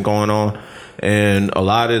exploitation going on. And a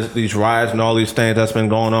lot of these riots and all these things that's been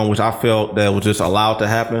going on, which I felt that was just allowed to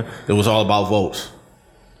happen, it was all about votes.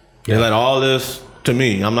 Yeah. And like all this, to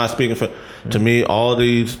me, I'm not speaking for, to me, all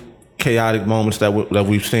these chaotic moments that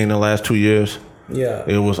we've seen in the last 2 years,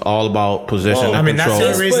 it was all about position and control.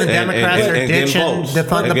 That's the reason Democrats are ditching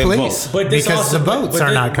defund the police, because the votes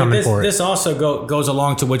are not coming for it. This also goes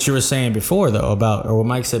along to what you were saying before, though, or what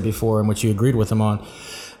Mike said before, and what you agreed with him on,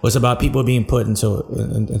 was about people being put into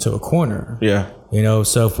a corner. Yeah,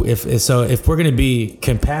 So if we're going to be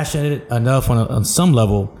compassionate enough on some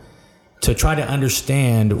level to try to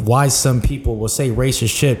understand why some people will say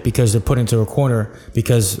racist shit because they're put into a corner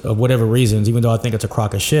because of whatever reasons, even though I think it's a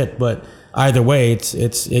crock of shit. But either way,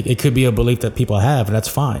 it could be a belief that people have, and that's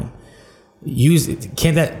fine.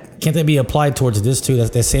 Can't that be applied towards this too?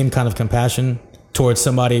 That same kind of compassion towards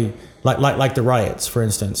somebody like the riots, for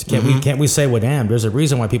instance. Can't we say, well, damn, there's a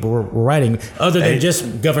reason why people were rioting other than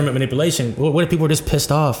just government manipulation? What if people were just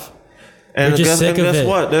pissed off? And they're just sick of it.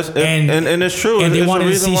 And it's true. And they wanted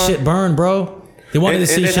to see shit burn, bro. They wanted to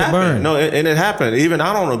see shit burn. No, and it happened. Even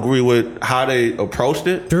I don't agree with how they approached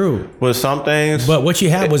it. True. With some things. But what you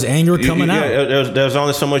had was anger coming out. There's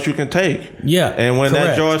only so much you can take. Yeah. And when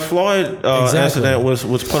that George Floyd incident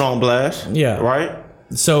was put on blast. Yeah. Right?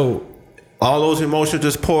 So all those emotions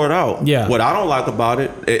just poured out. Yeah. What I don't like about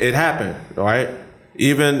it happened, right?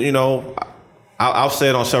 Even, you know, I'll say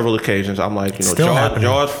it on several occasions. I'm like, you know,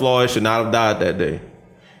 George Floyd should not have died that day.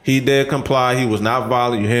 He did comply. He was not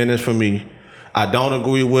violent. You're hearing this from me. I don't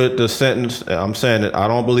agree with the sentence. I'm saying that I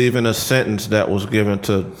don't believe in the sentence that was given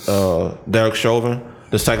to Derek Chauvin,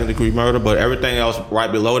 the 2nd-degree murder, but everything else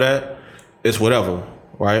right below that, it's whatever,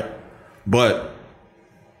 right? But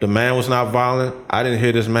the man was not violent. I didn't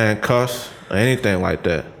hear this man cuss or anything like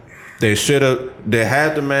that. They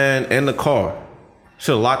had the man in the car.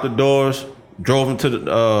 Should have locked the doors, drove him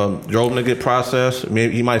to get processed.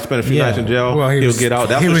 Maybe he might spend a few nights in jail. Well, he'll get out.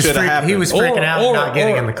 That's what should have happened. He was freaking out not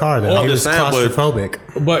getting in the car, though. He was claustrophobic.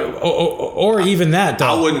 Or even that, though.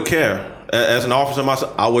 I wouldn't care. As an officer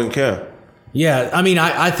myself, I wouldn't care. Yeah, I mean,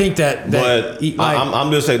 I think that but like,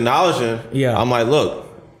 I'm just acknowledging. Yeah, I'm like, look,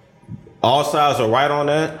 all sides are right on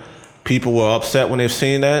that. People were upset when they've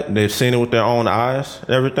seen that. They've seen it with their own eyes and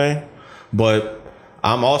everything. But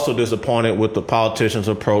I'm also disappointed with the politicians'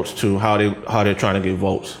 approach to how they're trying to get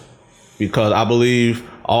votes, because I believe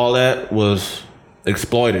all that was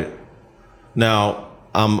exploited. Now,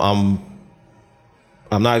 I'm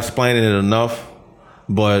not explaining it enough,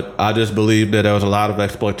 but I just believe that there was a lot of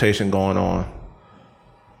exploitation going on,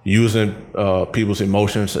 using people's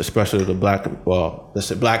emotions, especially the black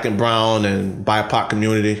and brown and BIPOC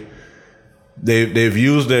community. They've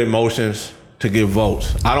used their emotions to get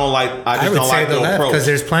votes. I don't like the approach. Because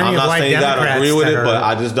there's plenty of white Democrats. I'm not saying you gotta agree with it, but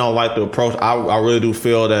I just don't like the approach. I really do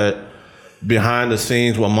feel that behind the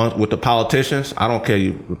scenes with the politicians, I don't care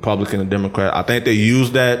you Republican or Democrat, I think they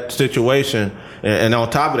use that situation, and on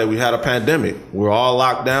top of that, we had a pandemic. We're all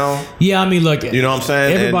locked down. Yeah, I mean, look, you know what I'm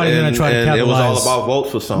saying? Everybody's going to try to capitalize. It was all about votes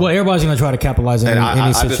for something. Well, everybody's going to try to capitalize in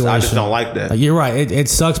any situation. I just don't like that. You're right. It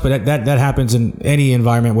sucks, but that happens in any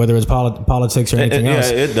environment, whether it's politics or anything else.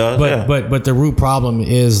 Yeah, it does. But the root problem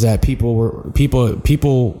is that people were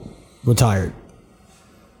tired.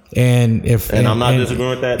 And I'm not disagreeing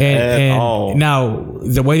with that at all. Now,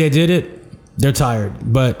 the way they did it, they're tired.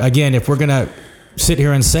 But again, if we're gonna sit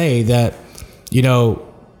here and say that, you know,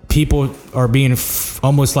 people are being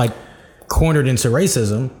almost like cornered into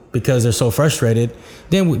racism because they're so frustrated,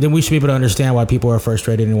 then we should be able to understand why people are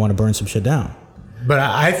frustrated and want to burn some shit down. But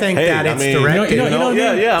I think directed.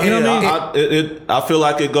 I feel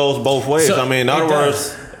like it goes both ways. So, I mean, in other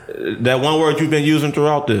words, that one word you've been using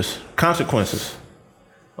throughout this, consequences.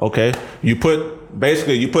 Okay, you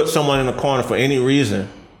put someone in the corner for any reason.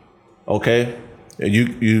 Okay, and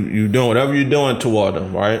you doing whatever you're doing toward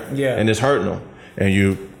them, right? Yeah, and it's hurting them, and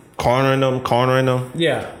you cornering them.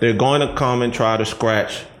 Yeah, they're going to come and try to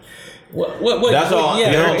scratch. That's all. Yeah,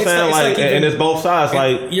 you know what I'm saying? And it's both sides.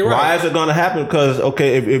 Why is it going to happen? Because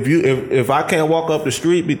if I can't walk up the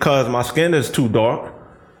street because my skin is too dark,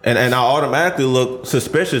 and I automatically look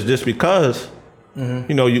suspicious just because. Mm-hmm.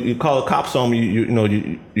 You know, you call the cops on me.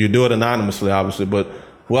 You do it anonymously, obviously, but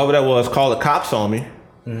whoever that was called the cops on me.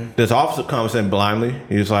 Mm-hmm. This officer comes in blindly.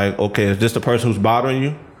 He's like, "Okay, is this the person who's bothering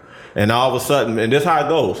you?" And all of a sudden, and this is how it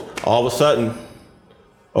goes. All of a sudden,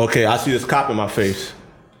 okay, I see this cop in my face.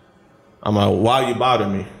 I'm like, "Why are you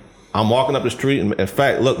bothering me?" I'm walking up the street, and in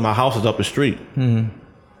fact, look, my house is up the street. Mm-hmm.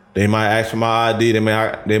 They might ask for my ID. They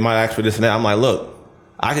might ask for this and that. I'm like, "Look,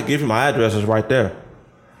 I could give you my address. It's right there."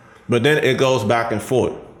 But then it goes back and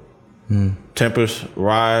forth. Tempers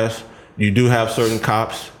rise. You do have certain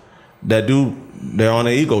cops they're on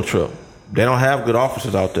an ego trip. They don't have good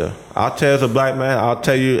officers out there. I'll tell you as a black man, I'll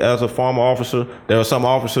tell you as a former officer, there were some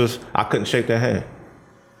officers I couldn't shake their hand.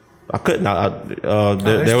 I couldn't. There's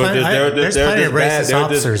plenty of racist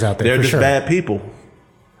officers out there. They're just bad people.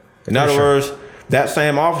 In other words, that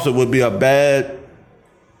same officer would be a bad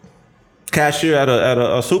cashier at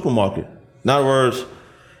a supermarket. In other words,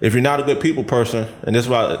 if you're not a good people person, and this is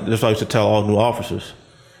why I used to tell all new officers,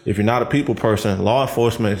 if you're not a people person, law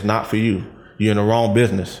enforcement is not for you. You're in the wrong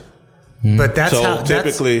business. But that's but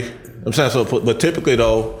typically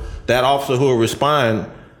though, that officer who will respond,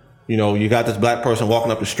 you know, you got this black person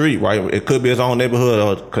walking up the street, right? It could be his own neighborhood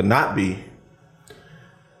or it could not be.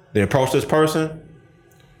 They approach this person.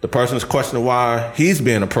 The person is questioning why he's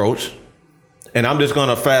being approached. And I'm just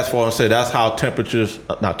gonna fast forward and say that's how tempers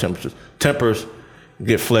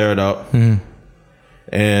get flared up.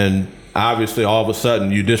 And obviously all of a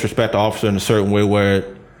sudden you disrespect the officer in a certain way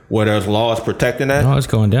where there's laws protecting that. Oh, it's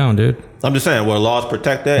going down, dude. I'm just saying where laws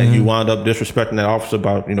protect that and you wind up disrespecting that officer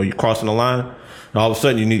by, you know, you crossing the line. And all of a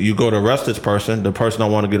sudden you go to arrest this person. The person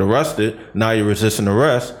don't want to get arrested. Now you're resisting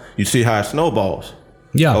arrest. You see how it snowballs.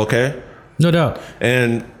 Yeah. Okay? No doubt.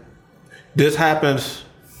 And this happens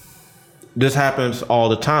all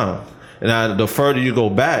the time. And the further you go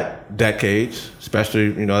back, decades,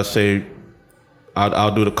 especially, let's say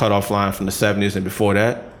I'll do the cutoff line from the 70s and before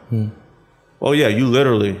that. Oh yeah, you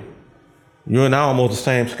and I almost the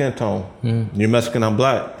same skin tone. You're Mexican, I'm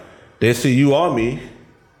black. They see you or me,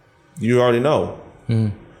 you already know.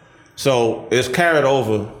 So it's carried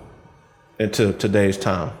over into today's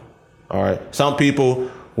time. All right. Some people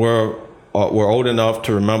were old enough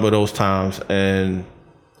to remember those times, and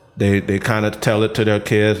they kind of tell it to their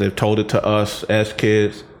kids. They've told it to us as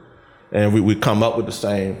kids, and we come up with the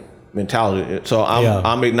same mentality. So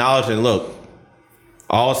I'm acknowledging, look,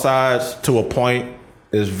 all sides to a point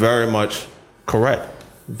is very much correct.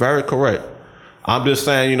 Very correct. I'm just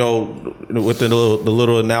saying, with the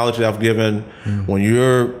little analogy I've given, when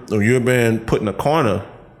you're being put in a corner,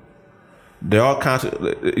 there are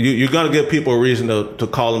you're gonna give people a reason to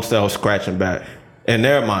call themselves scratching back in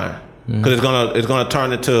their mind, because it's gonna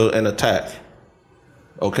turn into an attack.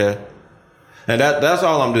 Okay, and that's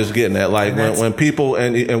all I'm just getting at. Like when people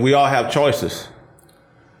and we all have choices.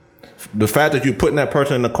 The fact that you're putting that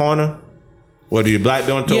person in the corner, whether you're black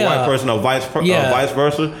doing to a white person or vice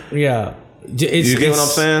versa. Yeah. You get what I'm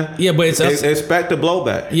saying? Yeah, but expect the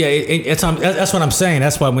blowback. Yeah, that's what I'm saying.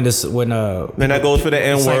 That's why when and that goes for the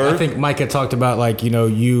N word. I think Mike had talked about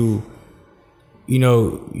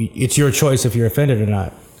it's your choice if you're offended or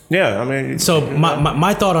not. Yeah, I mean. So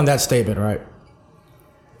my thought on that statement, right?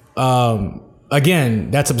 Again,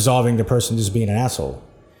 that's absolving the person just being an asshole.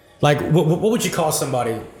 Like, what would you call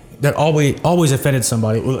somebody that always offended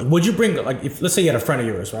somebody? Would you bring, like, let's say you had a friend of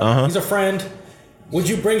yours, right? He's a friend. Would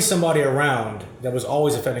you bring somebody around that was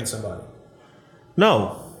always offending somebody?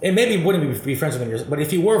 No. And maybe you wouldn't be friends with them, but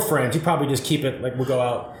if you were friends, you'd probably just keep it, like, we'll go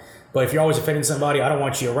out. But if you're always offending somebody, I don't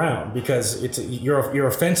want you around, because you're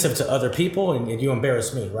offensive to other people and you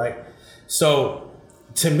embarrass me, right? So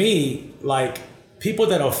to me, like, people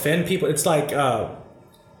that offend people, it's like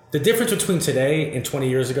the difference between today and 20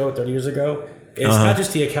 years ago, 30 years ago, is not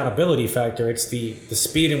just the accountability factor, it's the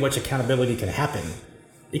speed in which accountability can happen.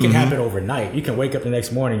 It can happen overnight. You can wake up the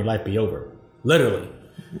next morning, your life be over. Literally.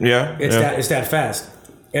 Yeah. It's that fast.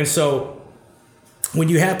 And so when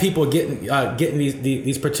you have people getting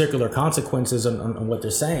these particular consequences on what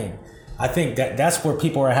they're saying, I think that's where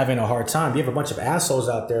people are having a hard time. You have a bunch of assholes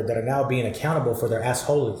out there that are now being accountable for their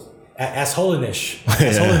assholiness.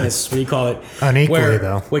 What do you call it? Unequally,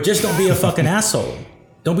 though. Where just don't be a fucking asshole.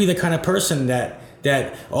 Don't be the kind of person that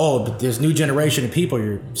there's new generation of people,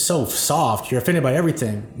 you're so soft, you're offended by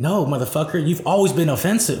everything. No, motherfucker, you've always been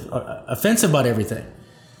offensive about everything.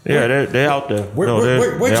 Yeah, they're out there.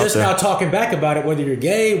 We're just now talking back about it, whether you're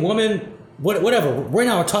gay, woman, whatever. We're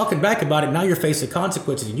now talking back about it. Now you're facing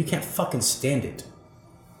consequences, and you can't fucking stand it.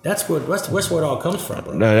 That's where it all comes from,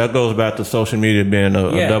 bro. Now, that goes back to social media being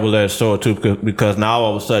a double-edged sword too, because now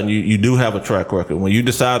all of a sudden you do have a track record. When you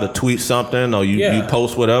decide to tweet something or you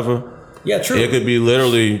post whatever, true. It could be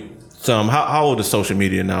literally how old is social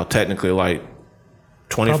media now? Technically, like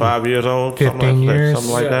 25 years old, 15 years,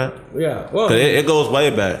 something like that. Yeah, well, it goes way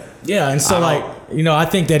back. Yeah, and so I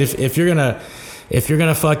think that if you're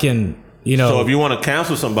gonna fucking so if you want to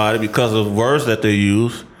cancel somebody because of words that they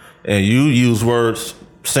use, and you use words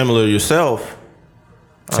similar yourself,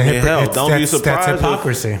 don't be surprised. That's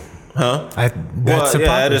hypocrisy. That's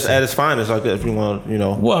hypocrisy. At its finest, like that. If you want,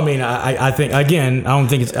 Well, I mean, I think again, I don't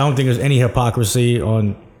think there's any hypocrisy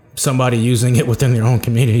on somebody using it within their own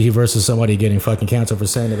community versus somebody getting fucking canceled for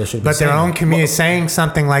saying that they should. But their own community, saying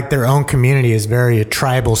something like their own community is very a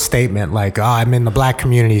tribal statement. Like, I'm in the black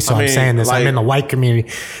community, so I'm saying this. I'm in the white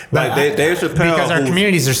community. But like Dave Chappelle, because our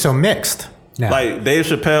communities are so mixed now. Like Dave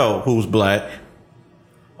Chappelle, who's black.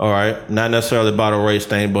 All right, not necessarily about a race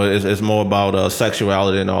thing, but it's more about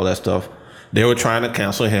sexuality and all that stuff. They were trying to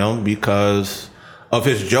cancel him because of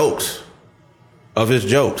his jokes.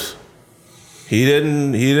 He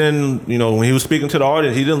didn't. When he was speaking to the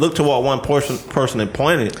audience, he didn't look toward one person and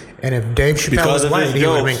pointed. And if Dave Chappelle was white, he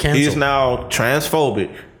would have been canceled. He's now transphobic,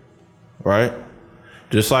 right?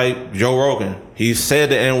 Just like Joe Rogan. He said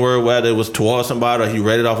the N-word, whether it was towards somebody or he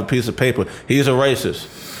read it off a piece of paper. He's a racist.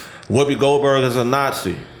 Whoopi Goldberg is a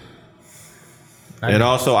Nazi. And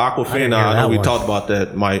also Aquafina. I know we talked about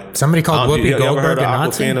that, Mike. Somebody called Whoopi Goldberg a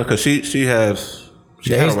Nazi? Had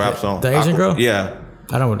a rap song. The Asian girl? Yeah.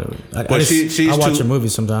 I don't know. I watch her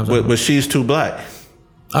movies sometimes. But she's too black.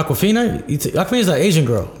 Aquafina? Aquafina's an Asian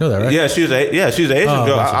girl. You know that, right? Yeah, she's an Asian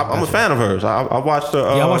girl. I'm a fan of hers. I watched her.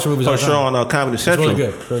 I watch her movies. Her show on Comedy Central.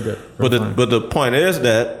 It's really good. But the point is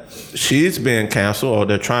that she's being canceled, or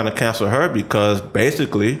they're trying to cancel her because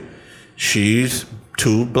basically she's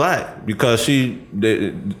too black, because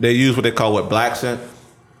they use what they call blaccent.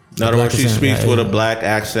 In other words, she speaks with a black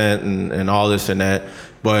accent and all this and that.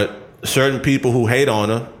 But certain people who hate on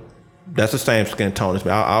her, that's the same skin tone as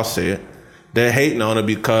me. I'll say it. They're hating on her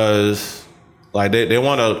because, like, they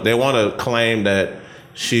want to claim that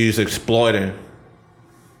she's exploiting,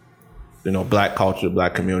 black culture,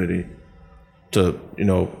 black community, to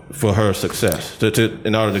for her success,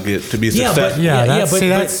 in order to be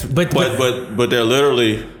successful. But they're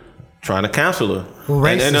literally trying to cancel her. Well,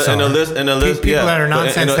 and the list people that are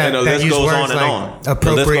nonsense that use words like appropriation.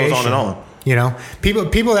 The list goes on and on.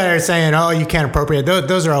 People that are saying, "Oh, you can't appropriate,"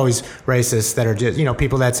 those are always racists. That are just,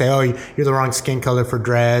 people that say, "Oh, you're the wrong skin color for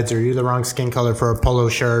dreads," or "You're the wrong skin color for a polo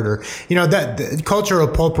shirt," or that the cultural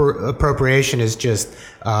appropriation is just.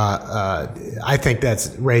 I think that's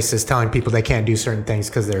racist, telling people they can't do certain things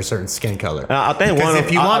because they're a certain skin color. I think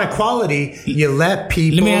if you want equality, you let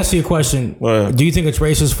people. Let me ask you a question. Do you think it's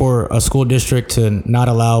racist for a school district to not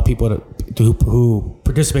allow people who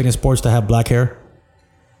participate in sports to have black hair?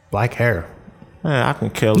 Black hair. Man, I can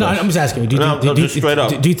kill. No, I'm just asking you. Do you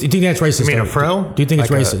think that's racist? You mean a fro? Do you think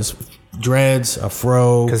it's racist? Dreads, a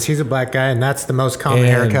fro. Because he's a black guy, and that's the most common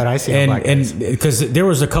haircut I see on black guys. And because there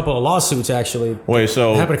was a couple of lawsuits actually. Wait,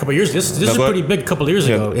 so it happened a couple of years. This is pretty big. A couple of years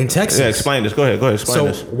ago in Texas. Yeah, explain this. Go ahead. Explain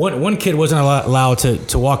this. So one kid wasn't allowed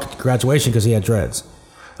to walk at graduation because he had dreads.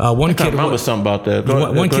 One kid remember something about that.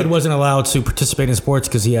 One kid wasn't allowed to participate in sports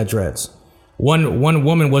because he had dreads. One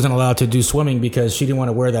woman wasn't allowed to do swimming because she didn't want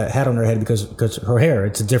to wear that hat on her head because her hair,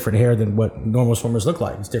 it's a different hair than what normal swimmers look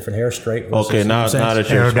like. It's different hair, straight. Okay, now that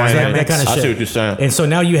you're explaining that kind of shit. I see what you're saying. And so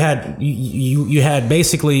now you had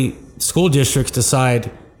basically school districts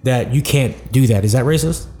decide that you can't do that. Is that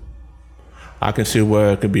racist? I can see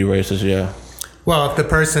where it could be racist. Yeah. Well, if the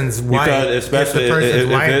person's white, especially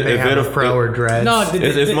they have a fro or dreads. No,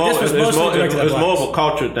 it's more of a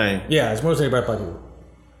culture thing. Yeah, it's mostly about black people.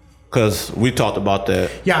 Because we talked about that.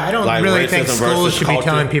 Yeah, I don't really think schools should be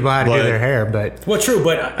telling people how to do their hair, but true.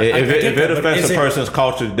 But if it affects a person's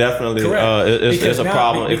culture, definitely it's a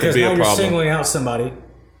problem. It could be a problem. Because now you're singling out somebody.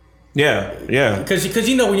 Yeah. Because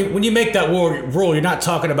when you make that rule, you're not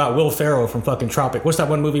talking about Will Ferrell from fucking Tropic. What's that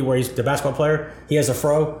one movie where he's the basketball player? He has a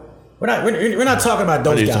fro. We're not talking about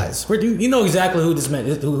those guys. You know exactly who this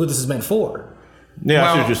is meant for. Yeah,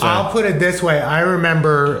 I see what you're saying. I'll put it this way. I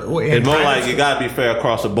remember it's more like you got to be fair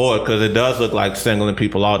across the board because it does look like singling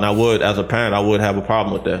people out. And as a parent, I would have a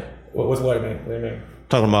problem with that. What do you mean?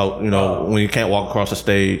 Talking about when you can't walk across the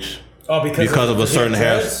stage. Oh, because of a certain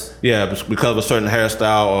hair. Yeah, because of a certain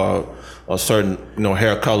hairstyle or certain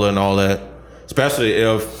hair color and all that. Especially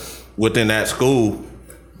if within that school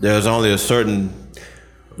there's only a certain,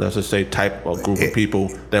 let's just say, type or group of people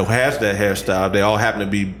that has that hairstyle. They all happen to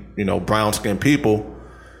be brown skinned people.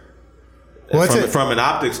 From an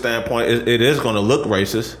optics standpoint, it is going to look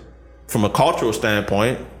racist. From a cultural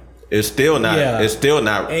standpoint, it's still not. Yeah. It's still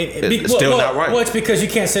not. It's still not right. Well, it's because you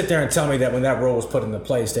can't sit there and tell me that when that rule was put into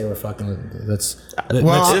place, they were fucking. It's very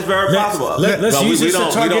possible. Let's use this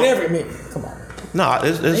to target every. Come on. No,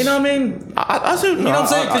 it's you know what I mean. I see. You know what I'm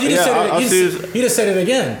saying? Because you just said it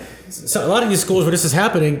again. So a lot of these schools where this is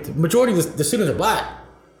happening, the majority of the students are black.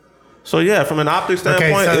 So yeah, from an optics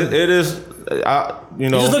standpoint, it is. It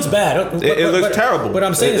just looks bad. It looks terrible. But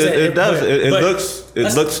I'm saying it does. It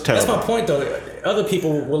looks terrible. That's my point, though. Other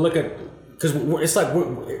people will look at because it's like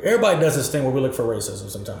everybody does this thing where we look for racism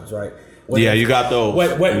sometimes, right? You got those.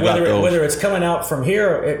 Whether it's coming out from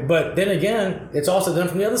here, but then again, it's also done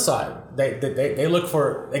from the other side. They look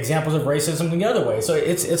for examples of racism the other way. So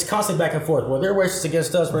it's constantly back and forth. Well, they're racist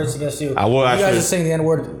against us, racist against you. You guys are saying the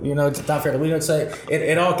N-word. It's not fair that we don't say it.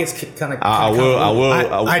 It all gets kind of.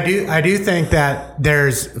 I do think that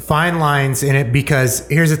there's fine lines in it because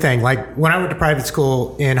here's the thing. Like when I went to private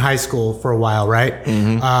school in high school for a while, right?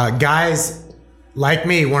 Mm-hmm. Guys like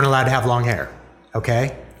me weren't allowed to have long hair.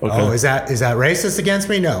 Okay. Oh, is that racist against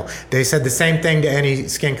me? No. They said the same thing to any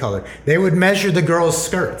skin color. They would measure the girls'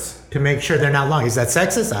 skirts to make sure they're not long. Is that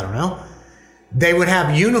sexist? I don't know. They would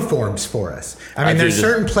have uniforms for us. I mean, there's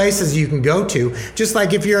certain places you can go to, just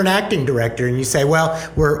like if you're an acting director and you say, well,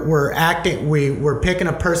 we're picking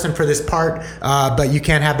a person for this part, but you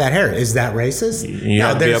can't have that hair. Is that racist? You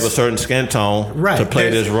have to have a certain skin tone to play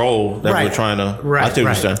this role that we're trying to. I see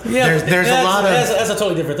what you're saying. Yeah, there's a lot of. That's a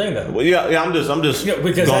totally different thing, though. Well, yeah. I'm just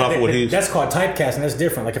going off what he's. That's called typecasting. That's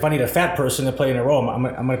different. Like if I need a fat person to play in a role, I'm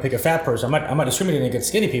going to pick a fat person. I'm not discriminating against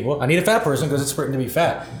skinny people. I need a fat person because it's written to be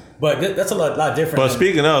fat. But that's a lot different. But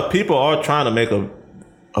speaking of, people are trying to make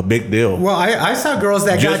a big deal. Well, I saw girls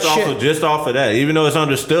that got shit. Just off of that, even though it's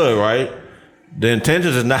understood, right? The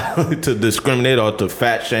intention is not to discriminate or to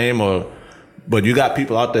fat shame, but you got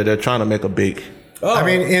people out there that are trying to make a big Oh. I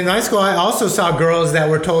mean, in high school, I also saw girls that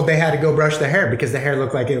were told they had to go brush their hair because the hair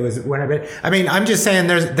looked like it was whatever. I mean, I'm just saying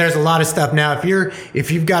there's a lot of stuff now.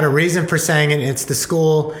 If you've got a reason for saying it, it's the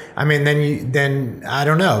school. I mean, then I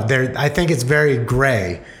don't know. I think it's very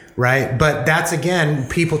gray, right? But that's, again,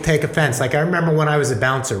 people take offense. Like, I remember when I was a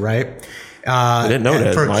bouncer, right? I didn't know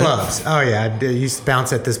that, for Mike. clubs. Oh yeah, I used to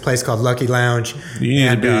bounce at this place called Lucky Lounge. You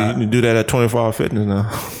need to do that at 24 Hour Fitness now.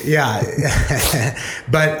 Yeah,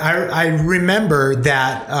 but I remember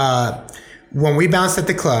that when we bounced at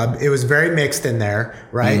the club, it was very mixed in there,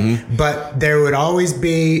 right? Mm-hmm. But there would always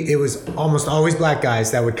be, it was almost always black guys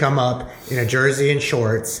that would come up in a jersey and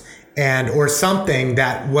shorts or something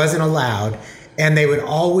that wasn't allowed. And they would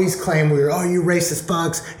always claim you racist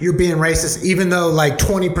fucks, you're being racist, even though like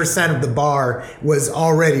 20% of the bar was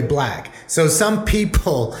already black. So some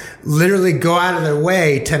people literally go out of their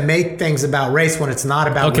way to make things about race when it's not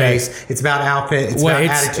about race. It's about outfit, it's about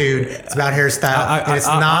attitude, it's about hairstyle, and it's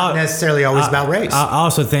not necessarily always about race. I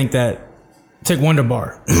also think that, take Wonder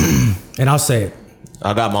Bar, and I'll say it.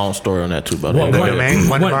 I got my own story on that too, buddy.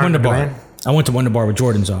 Wonder Bar. I went to Wonder Bar with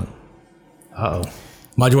Jordans on. Uh-oh.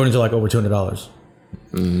 My Jordans are like over $200.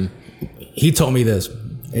 Mm-hmm. He told me this.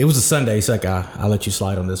 It was a Sunday. He's like, I'll let you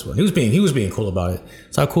slide on this one. He was being cool about it.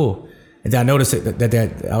 So cool. And then I noticed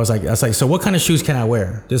that I was like, so what kind of shoes can I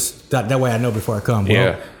wear? That way I know before I come.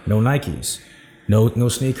 Well, no Nikes, no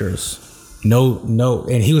sneakers, no.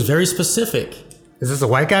 And he was very specific. Is this a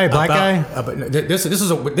white guy, black guy?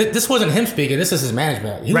 This wasn't him speaking. This is his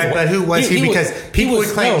management. But who was he? Because people would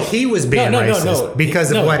claim he was being racist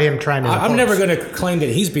because of what him trying to. I'm never going to claim that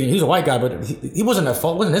he's a white guy, but he wasn't at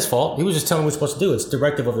fault. It wasn't his fault. He was just telling what we're supposed to do. It's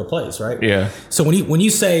directive of the place, right? Yeah. So when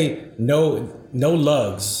you say no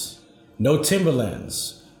lugs, no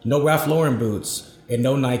Timberlands, no Ralph Lauren boots, and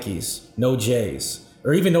no Nikes, no J's,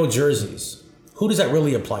 or even no jerseys, who does that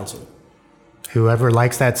really apply to? Whoever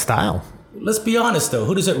likes that style. Let's be honest, though.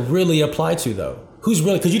 Who does it really apply to, though? Who's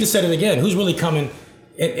really? Because you just said it again. Who's really coming?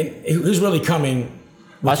 Who's really coming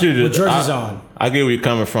with jerseys on? I get where you're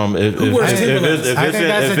coming from. I think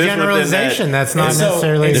that's a generalization. That's not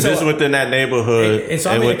necessarily. If it's within that neighborhood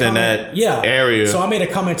and within that area. So I made a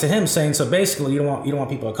comment to him saying, so basically, you don't want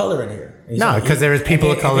people of color in here. No, because there is people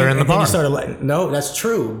of color in the bar. No, that's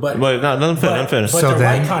true, but I'm finished.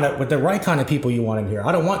 But the right kind of people you want in here.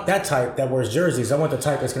 I don't want that type that wears jerseys. I want the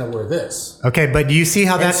type that's going to wear this. Okay, but do you see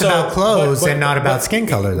how that's about clothes and not about skin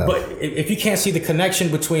color, though? But if you can't see the connection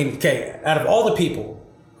between, out of all the people.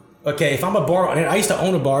 Okay, if I'm a bar, and I used to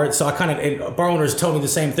own a bar, so bar owners told me the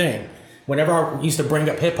same thing. Whenever I used to bring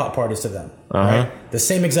up hip hop parties to them, right? The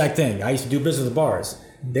same exact thing. I used to do business with bars.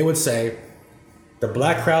 They would say, the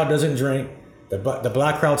black crowd doesn't drink, the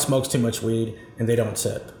black crowd smokes too much weed, and they don't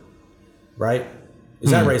tip. Right?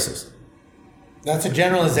 Is that racist? That's a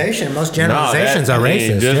generalization. Most generalizations are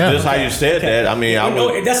racist. Just how you said that. I mean,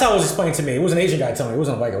 that's how it was explained to me. It was an Asian guy telling me. It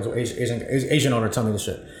wasn't a white guy. It was an Asian owner telling me this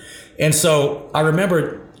shit. And so I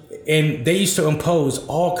remember. And they used to impose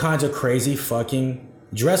all kinds of crazy fucking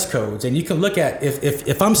dress codes. And you can look at,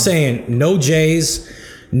 if I'm saying no J's,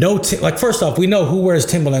 first off, we know who wears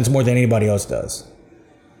Timberlands more than anybody else does.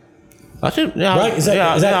 Right? Is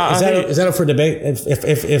that up for debate?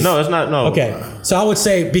 If no, it's not. No. Okay. So I would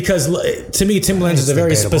say, because to me, Timberlands is a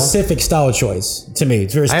very specific style choice. To me,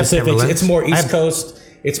 it's very specific. It's more East Coast.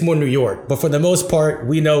 It's more New York. But for the most part,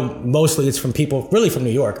 we know mostly it's from people really from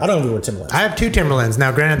New York. I don't know wear Timberlands. I have two Timberlands.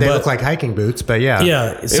 Now, granted, they look like hiking boots, but yeah.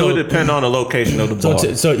 Yeah. So, it would depend on the location of the bar.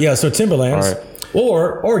 So Timberlands. Right.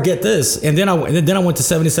 Or get this. And then I went to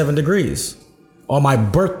 77 Degrees. On my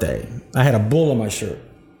birthday, I had a bull on my shirt.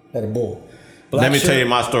 Let me tell you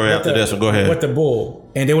my story after this, so go ahead. With the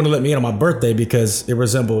bull. And they wouldn't let me in on my birthday because it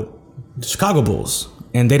resembled the Chicago Bulls.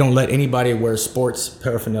 And they don't let anybody wear sports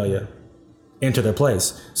paraphernalia into their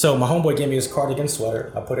place. So my homeboy gave me his cardigan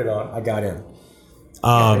sweater. I put it on. I got in.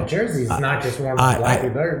 The jerseys not just worn by black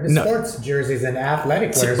people. The sports jerseys and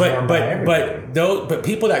athletic wear is worn by everybody. But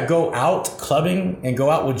people that go out clubbing and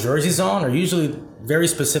go out with jerseys on are usually very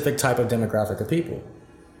specific type of demographic of people.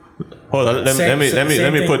 Hold on. Let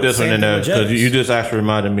me put this one in there because you just actually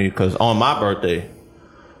reminded me. Because on my birthday,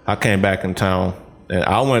 I came back in town and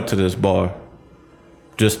I went to this bar.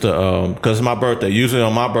 Just to, because it's my birthday. Usually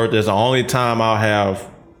on my birthday is the only time I'll have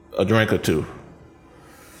a drink or two.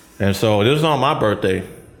 And so this is on my birthday.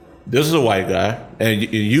 This is a white guy. And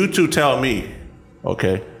you two tell me,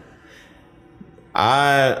 okay,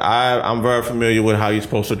 I'm very familiar with how you're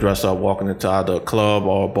supposed to dress up walking into either a club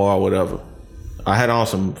or a bar or whatever. I had on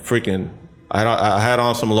some I had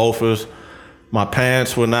on some loafers. My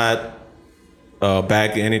pants were not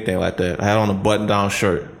baggy, anything like that. I had on a button-down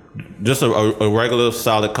shirt. Just a regular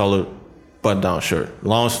solid colored button-down shirt,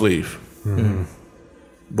 long sleeve. Mm-hmm.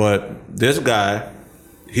 But this guy,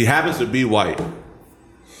 he happens to be white.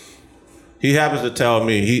 He happens to tell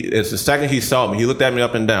me, it's the second he saw me, he looked at me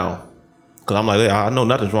up and down. Because I'm like, hey, I know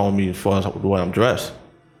nothing's wrong with me as far as the way I'm dressed.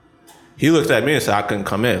 He looked at me and said I couldn't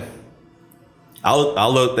come in. I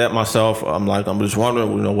looked at myself, I'm like, I'm just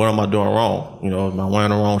wondering, what am I doing wrong? Am I wearing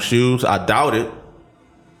the wrong shoes? I doubt it.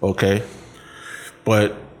 Okay.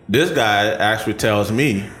 But this guy actually tells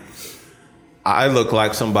me I look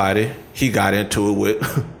like somebody he got into it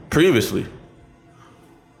with previously.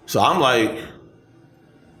 So I'm like,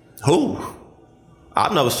 who?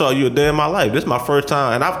 I've never saw you a day in my life. This is my first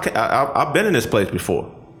time, and I've been in this place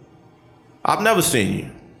before. I've never seen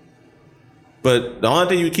you. But the only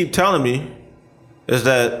thing you keep telling me is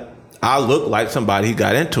that I look like somebody he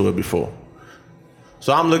got into it before.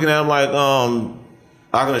 So I'm looking at him like,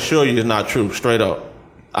 I can assure you it's not true, straight up.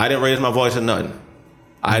 I didn't raise my voice or nothing.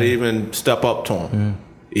 I didn't even step up to him,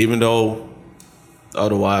 even though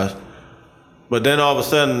otherwise. But then all of a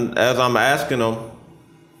sudden, as I'm asking him,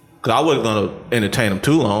 because I wasn't going to entertain him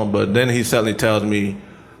too long, but then he suddenly tells me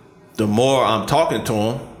the more I'm talking to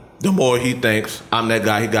him, the more he thinks I'm that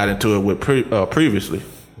guy he got into it with previously.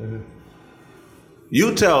 Mm-hmm.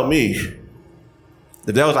 You tell me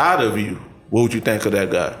that was out of you, what would you think of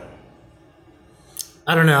that guy?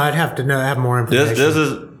 I don't know. I'd have to have more information. This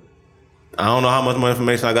is, I don't know how much more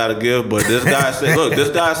information I got to give, but this guy said, look, this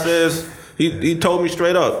guy says, he told me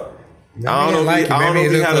straight up. I don't know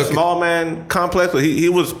if he had a small man complex, but he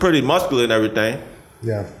was pretty muscular and everything.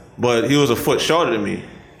 Yeah. But he was a foot shorter than me.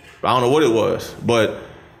 I don't know what it was, but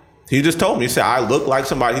he just told me, he said, I look like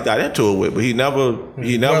somebody he got into it with, but he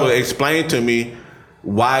never explained to me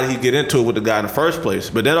why did he get into it with the guy in the first place.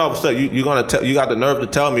 But then all of a sudden, you got the nerve to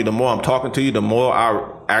tell me the more I'm talking to you, the more I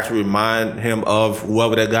actually remind him of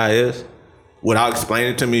whoever that guy is, without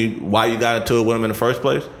explaining to me why you got into it with him in the first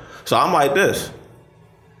place. So I'm like this.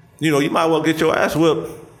 You might well get your ass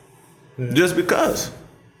whipped just because.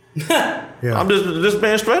 Yeah. I'm just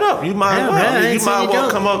being straight up. You might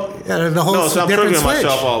well come up. Yeah, the whole so I'm triggering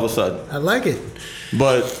myself all of a sudden. I like it.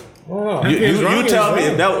 But you tell me,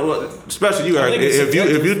 especially you, Eric,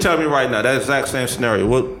 if you tell me right now that exact same scenario,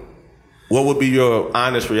 what would be your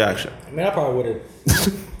honest reaction? I mean, I probably would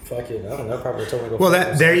have. Fuck it, I don't know. Probably told me to go.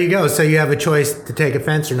 Well, there you go. So you have a choice to take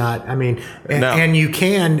offense or not. I mean, and you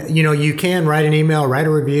can write an email, write a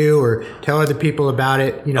review, or tell other people about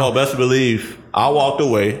it. Oh, best believe I walked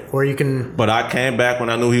away. Or you can. But I came back when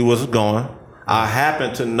I knew he was going. I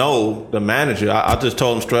happened to know the manager. I just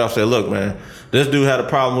told him straight. I said, "Look, man, this dude had a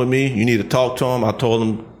problem with me. You need to talk to him." I told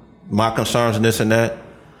him my concerns and this and that.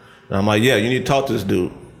 And I'm like, "Yeah, you need to talk to this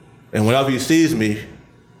dude. And whenever he sees me,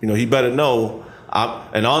 he better know."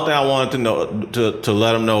 And the only thing I wanted to know to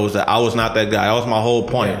let him know was that I was not that guy. That was my whole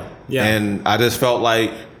point. Yeah. And I just felt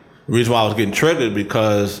like the reason why I was getting triggered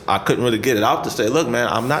because I couldn't really get it out to say, look, man,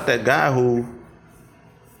 I'm not that guy who,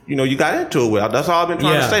 you got into it with. That's all I've been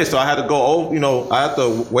trying to say. So I had to go over, I had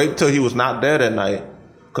to wait till he was not there that night.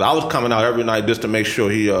 Because I was coming out every night just to make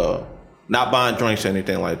sure he not buying drinks or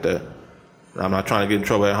anything like that. I'm not trying to get in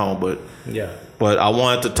trouble at home, but I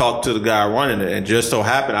wanted to talk to the guy running it. And just so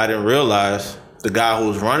happened I didn't realize the guy who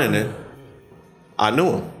was running it, I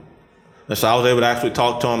knew him. And so I was able to actually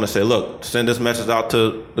talk to him and say, look, send this message out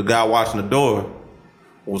to the guy watching the door.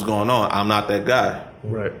 What's going on? I'm not that guy.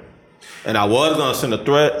 Right. And I was going to send a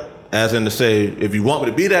threat, as in to say, if you want me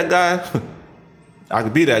to be that guy, I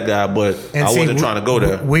could be that guy, but I wasn't trying to go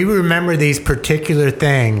there. We remember these particular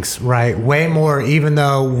things, right? Way more, even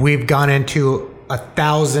though we've gone into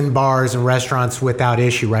 1,000 bars and restaurants without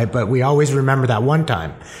issue, right? But we always remember that one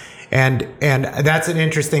time. And that's an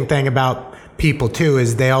interesting thing about people too,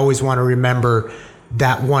 is they always want to remember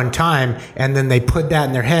that one time, and then they put that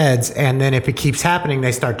in their heads, and then if it keeps happening,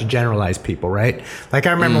 they start to generalize people, right? Like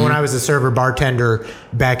I remember when I was a server bartender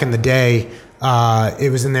back in the day, it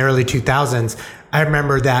was in the early 2000s. I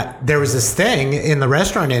remember that there was this thing in the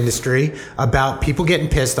restaurant industry about people getting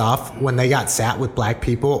pissed off when they got sat with black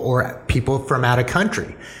people or people from out of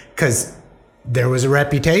country, because there was a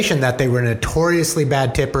reputation that they were notoriously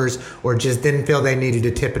bad tippers or just didn't feel they needed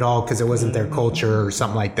to tip at all because it wasn't their culture or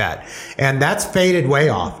something like that. And that's faded way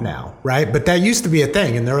off now, right? But that used to be a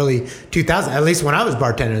thing in the early 2000s, at least when I was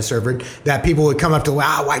bartending and serving, that people would come up to,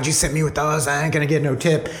 wow, why'd you send me with those? I ain't going to get no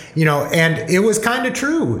tip, and it was kind of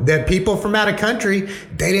true that people from out of country,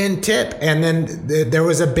 they didn't tip. And then there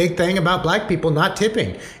was a big thing about black people not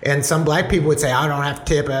tipping. And some black people would say, I don't have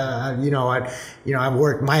to tip, I've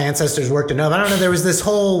worked, my ancestors worked enough, of. I don't know. There was this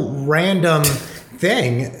whole random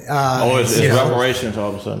thing. It's reparations all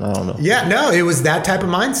of a sudden. I don't know. Yeah, no, it was that type of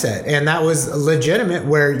mindset. And that was legitimate,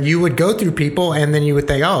 where you would go through people and then you would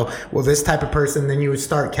think, oh, well, this type of person, then you would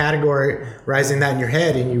start categorizing that in your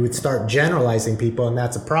head and you would start generalizing people. And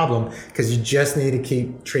that's a problem, because you just need to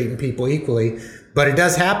keep treating people equally. But it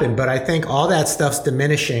does happen. But I think all that stuff's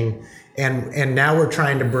diminishing. And now we're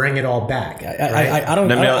trying to bring it all back. I don't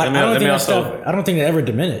think it ever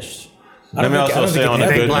diminished. Let me also say on the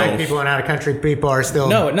good black people and out of country people are still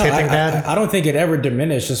tipping bad. I don't think it ever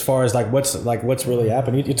diminished as far as what's really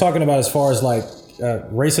happened. You're talking about as far as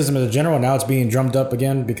racism as a general. Now it's being drummed up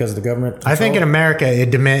again because of the government control. I think in America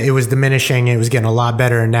it was diminishing. It was getting a lot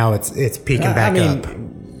better, and now it's peaking back up.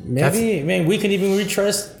 Maybe we can even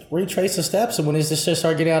retrace the steps of when this just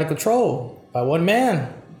started getting out of control by one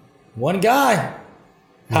man, one guy.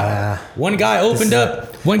 One guy opened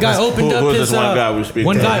up. One guy opened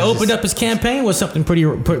up his campaign with something pretty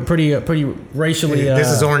racially. This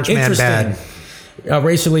is Orange Man bad.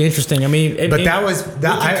 Racially interesting. I mean, but that was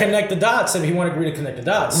that. We can connect the dots if you want to agree to connect the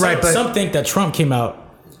dots. Right, but some think that Trump came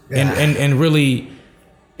out and really.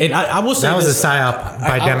 And I will say that was a psyop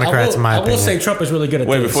by Democrats, in my opinion. I will say Trump is really good at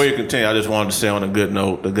this. Wait, before you continue, I just wanted to say on a good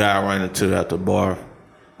note, the guy I ran into at the bar,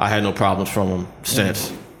 I had no problems from him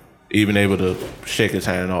since. Even able to shake his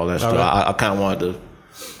hand and all that stuff. Right. I kind of wanted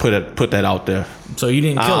to put that out there. So you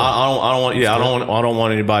didn't kill him? I don't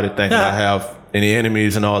want anybody to think that I have any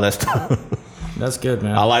enemies and all that stuff. That's good,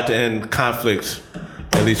 man. I like to end conflicts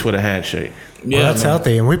at least with a handshake. Yeah, that's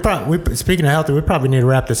healthy. And we speaking of healthy, we probably need to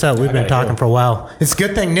wrap this up. We've been talking for a while. It's a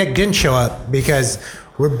good thing Nick didn't show up, because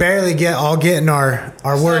we're barely getting our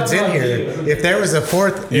words in here. If there was a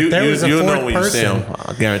fourth, person, you see him,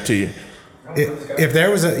 I guarantee you. If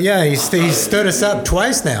there was he stood us up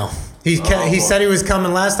twice now. He said he was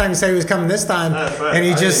coming last time. He said he was coming this time, and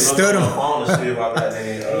he just stood him.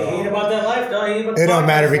 It don't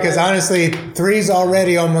matter, because honestly, 3's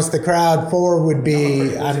already almost the crowd. 4 would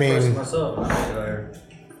be. I mean,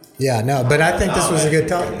 yeah, no, but I think this was a good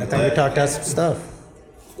talk. I think we talked out some stuff.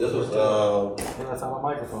 This was. That's on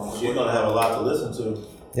my microphone. You're gonna have a lot to listen to.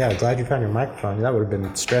 Yeah, I'm glad you found your microphone. That would have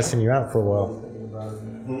been stressing you out for a while.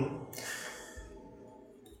 Mm-hmm.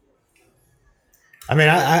 I mean,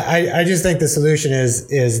 I just think the solution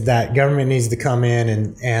is that government needs to come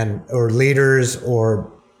in and or leaders or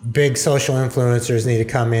big social influencers need to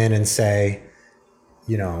come in and say,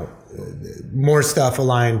 more stuff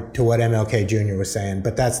aligned to what MLK Jr. was saying.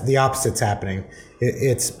 But that's the opposite's happening.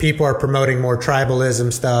 It's people are promoting more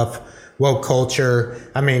tribalism stuff, woke culture.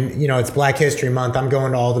 I mean, it's Black History Month. I'm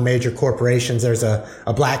going to all the major corporations. There's a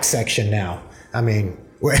black section now. I mean,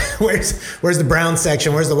 where's the brown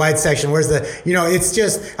section? Where's the white section? Where's the, it's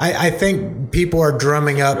just, I think people are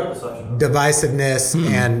drumming up divisiveness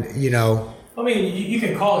and, I mean, you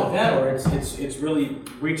can call it that, or it's really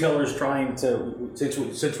retailers trying to, since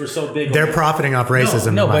we're so big. They're profiting off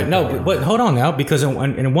racism. But hold on now, because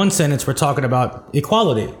in one sentence, we're talking about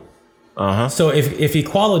equality. Uh-huh. So if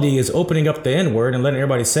equality is opening up the N-word and letting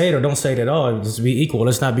everybody say it or don't say it at all, just be equal,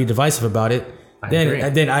 let's not be divisive about it.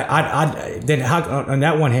 Then how, on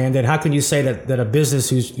that one hand, then how can you say that a business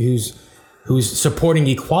who's supporting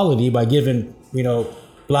equality by giving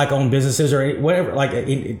black owned businesses or whatever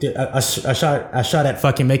a shot at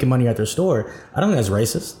fucking making money at their store? I don't think that's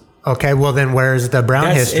racist. Okay, well then where's the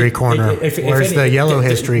brown history corner? Where's the yellow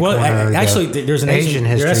history corner? Actually, there's an Asian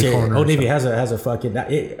history corner. Old Navy has a fucking.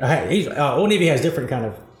 Old Navy has different kind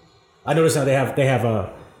of. I noticed now they have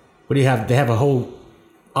a. What do you have? They have a whole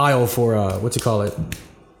aisle for what's it call it?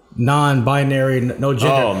 Non-binary, no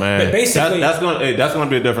gender. Oh man, but basically that's gonna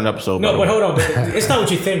be a different episode. No, but hold on, it's not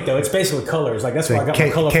what you think though. It's basically colors. Like that's why I got my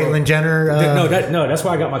colorful. Caitlyn Jenner. No, that's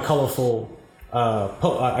why I got my colorful.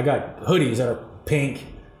 I got hoodies that are pink,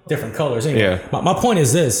 different colors. Anyway, yeah. My point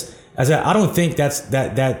is this: as I don't think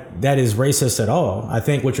that is racist at all. I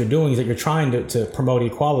think what you're doing is that you're trying to promote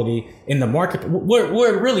equality in the market.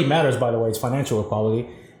 Where it really matters, by the way, is financial equality.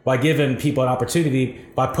 By giving people an opportunity,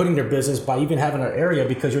 by putting their business, by even having an area,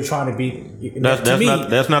 because you're trying to be.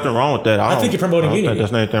 There's nothing wrong with that. I think you're promoting unity.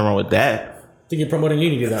 There's nothing wrong with that. I think you're promoting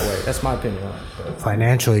unity that way. That's my opinion on it.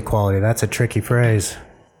 Financial equality. That's a tricky phrase.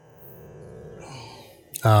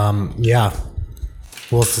 Yeah.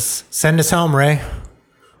 Well, send us home, Ray.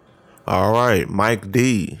 All right, Mike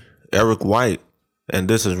D, Eric White, and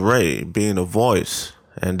this is Ray being a voice,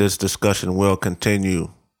 and this discussion will continue.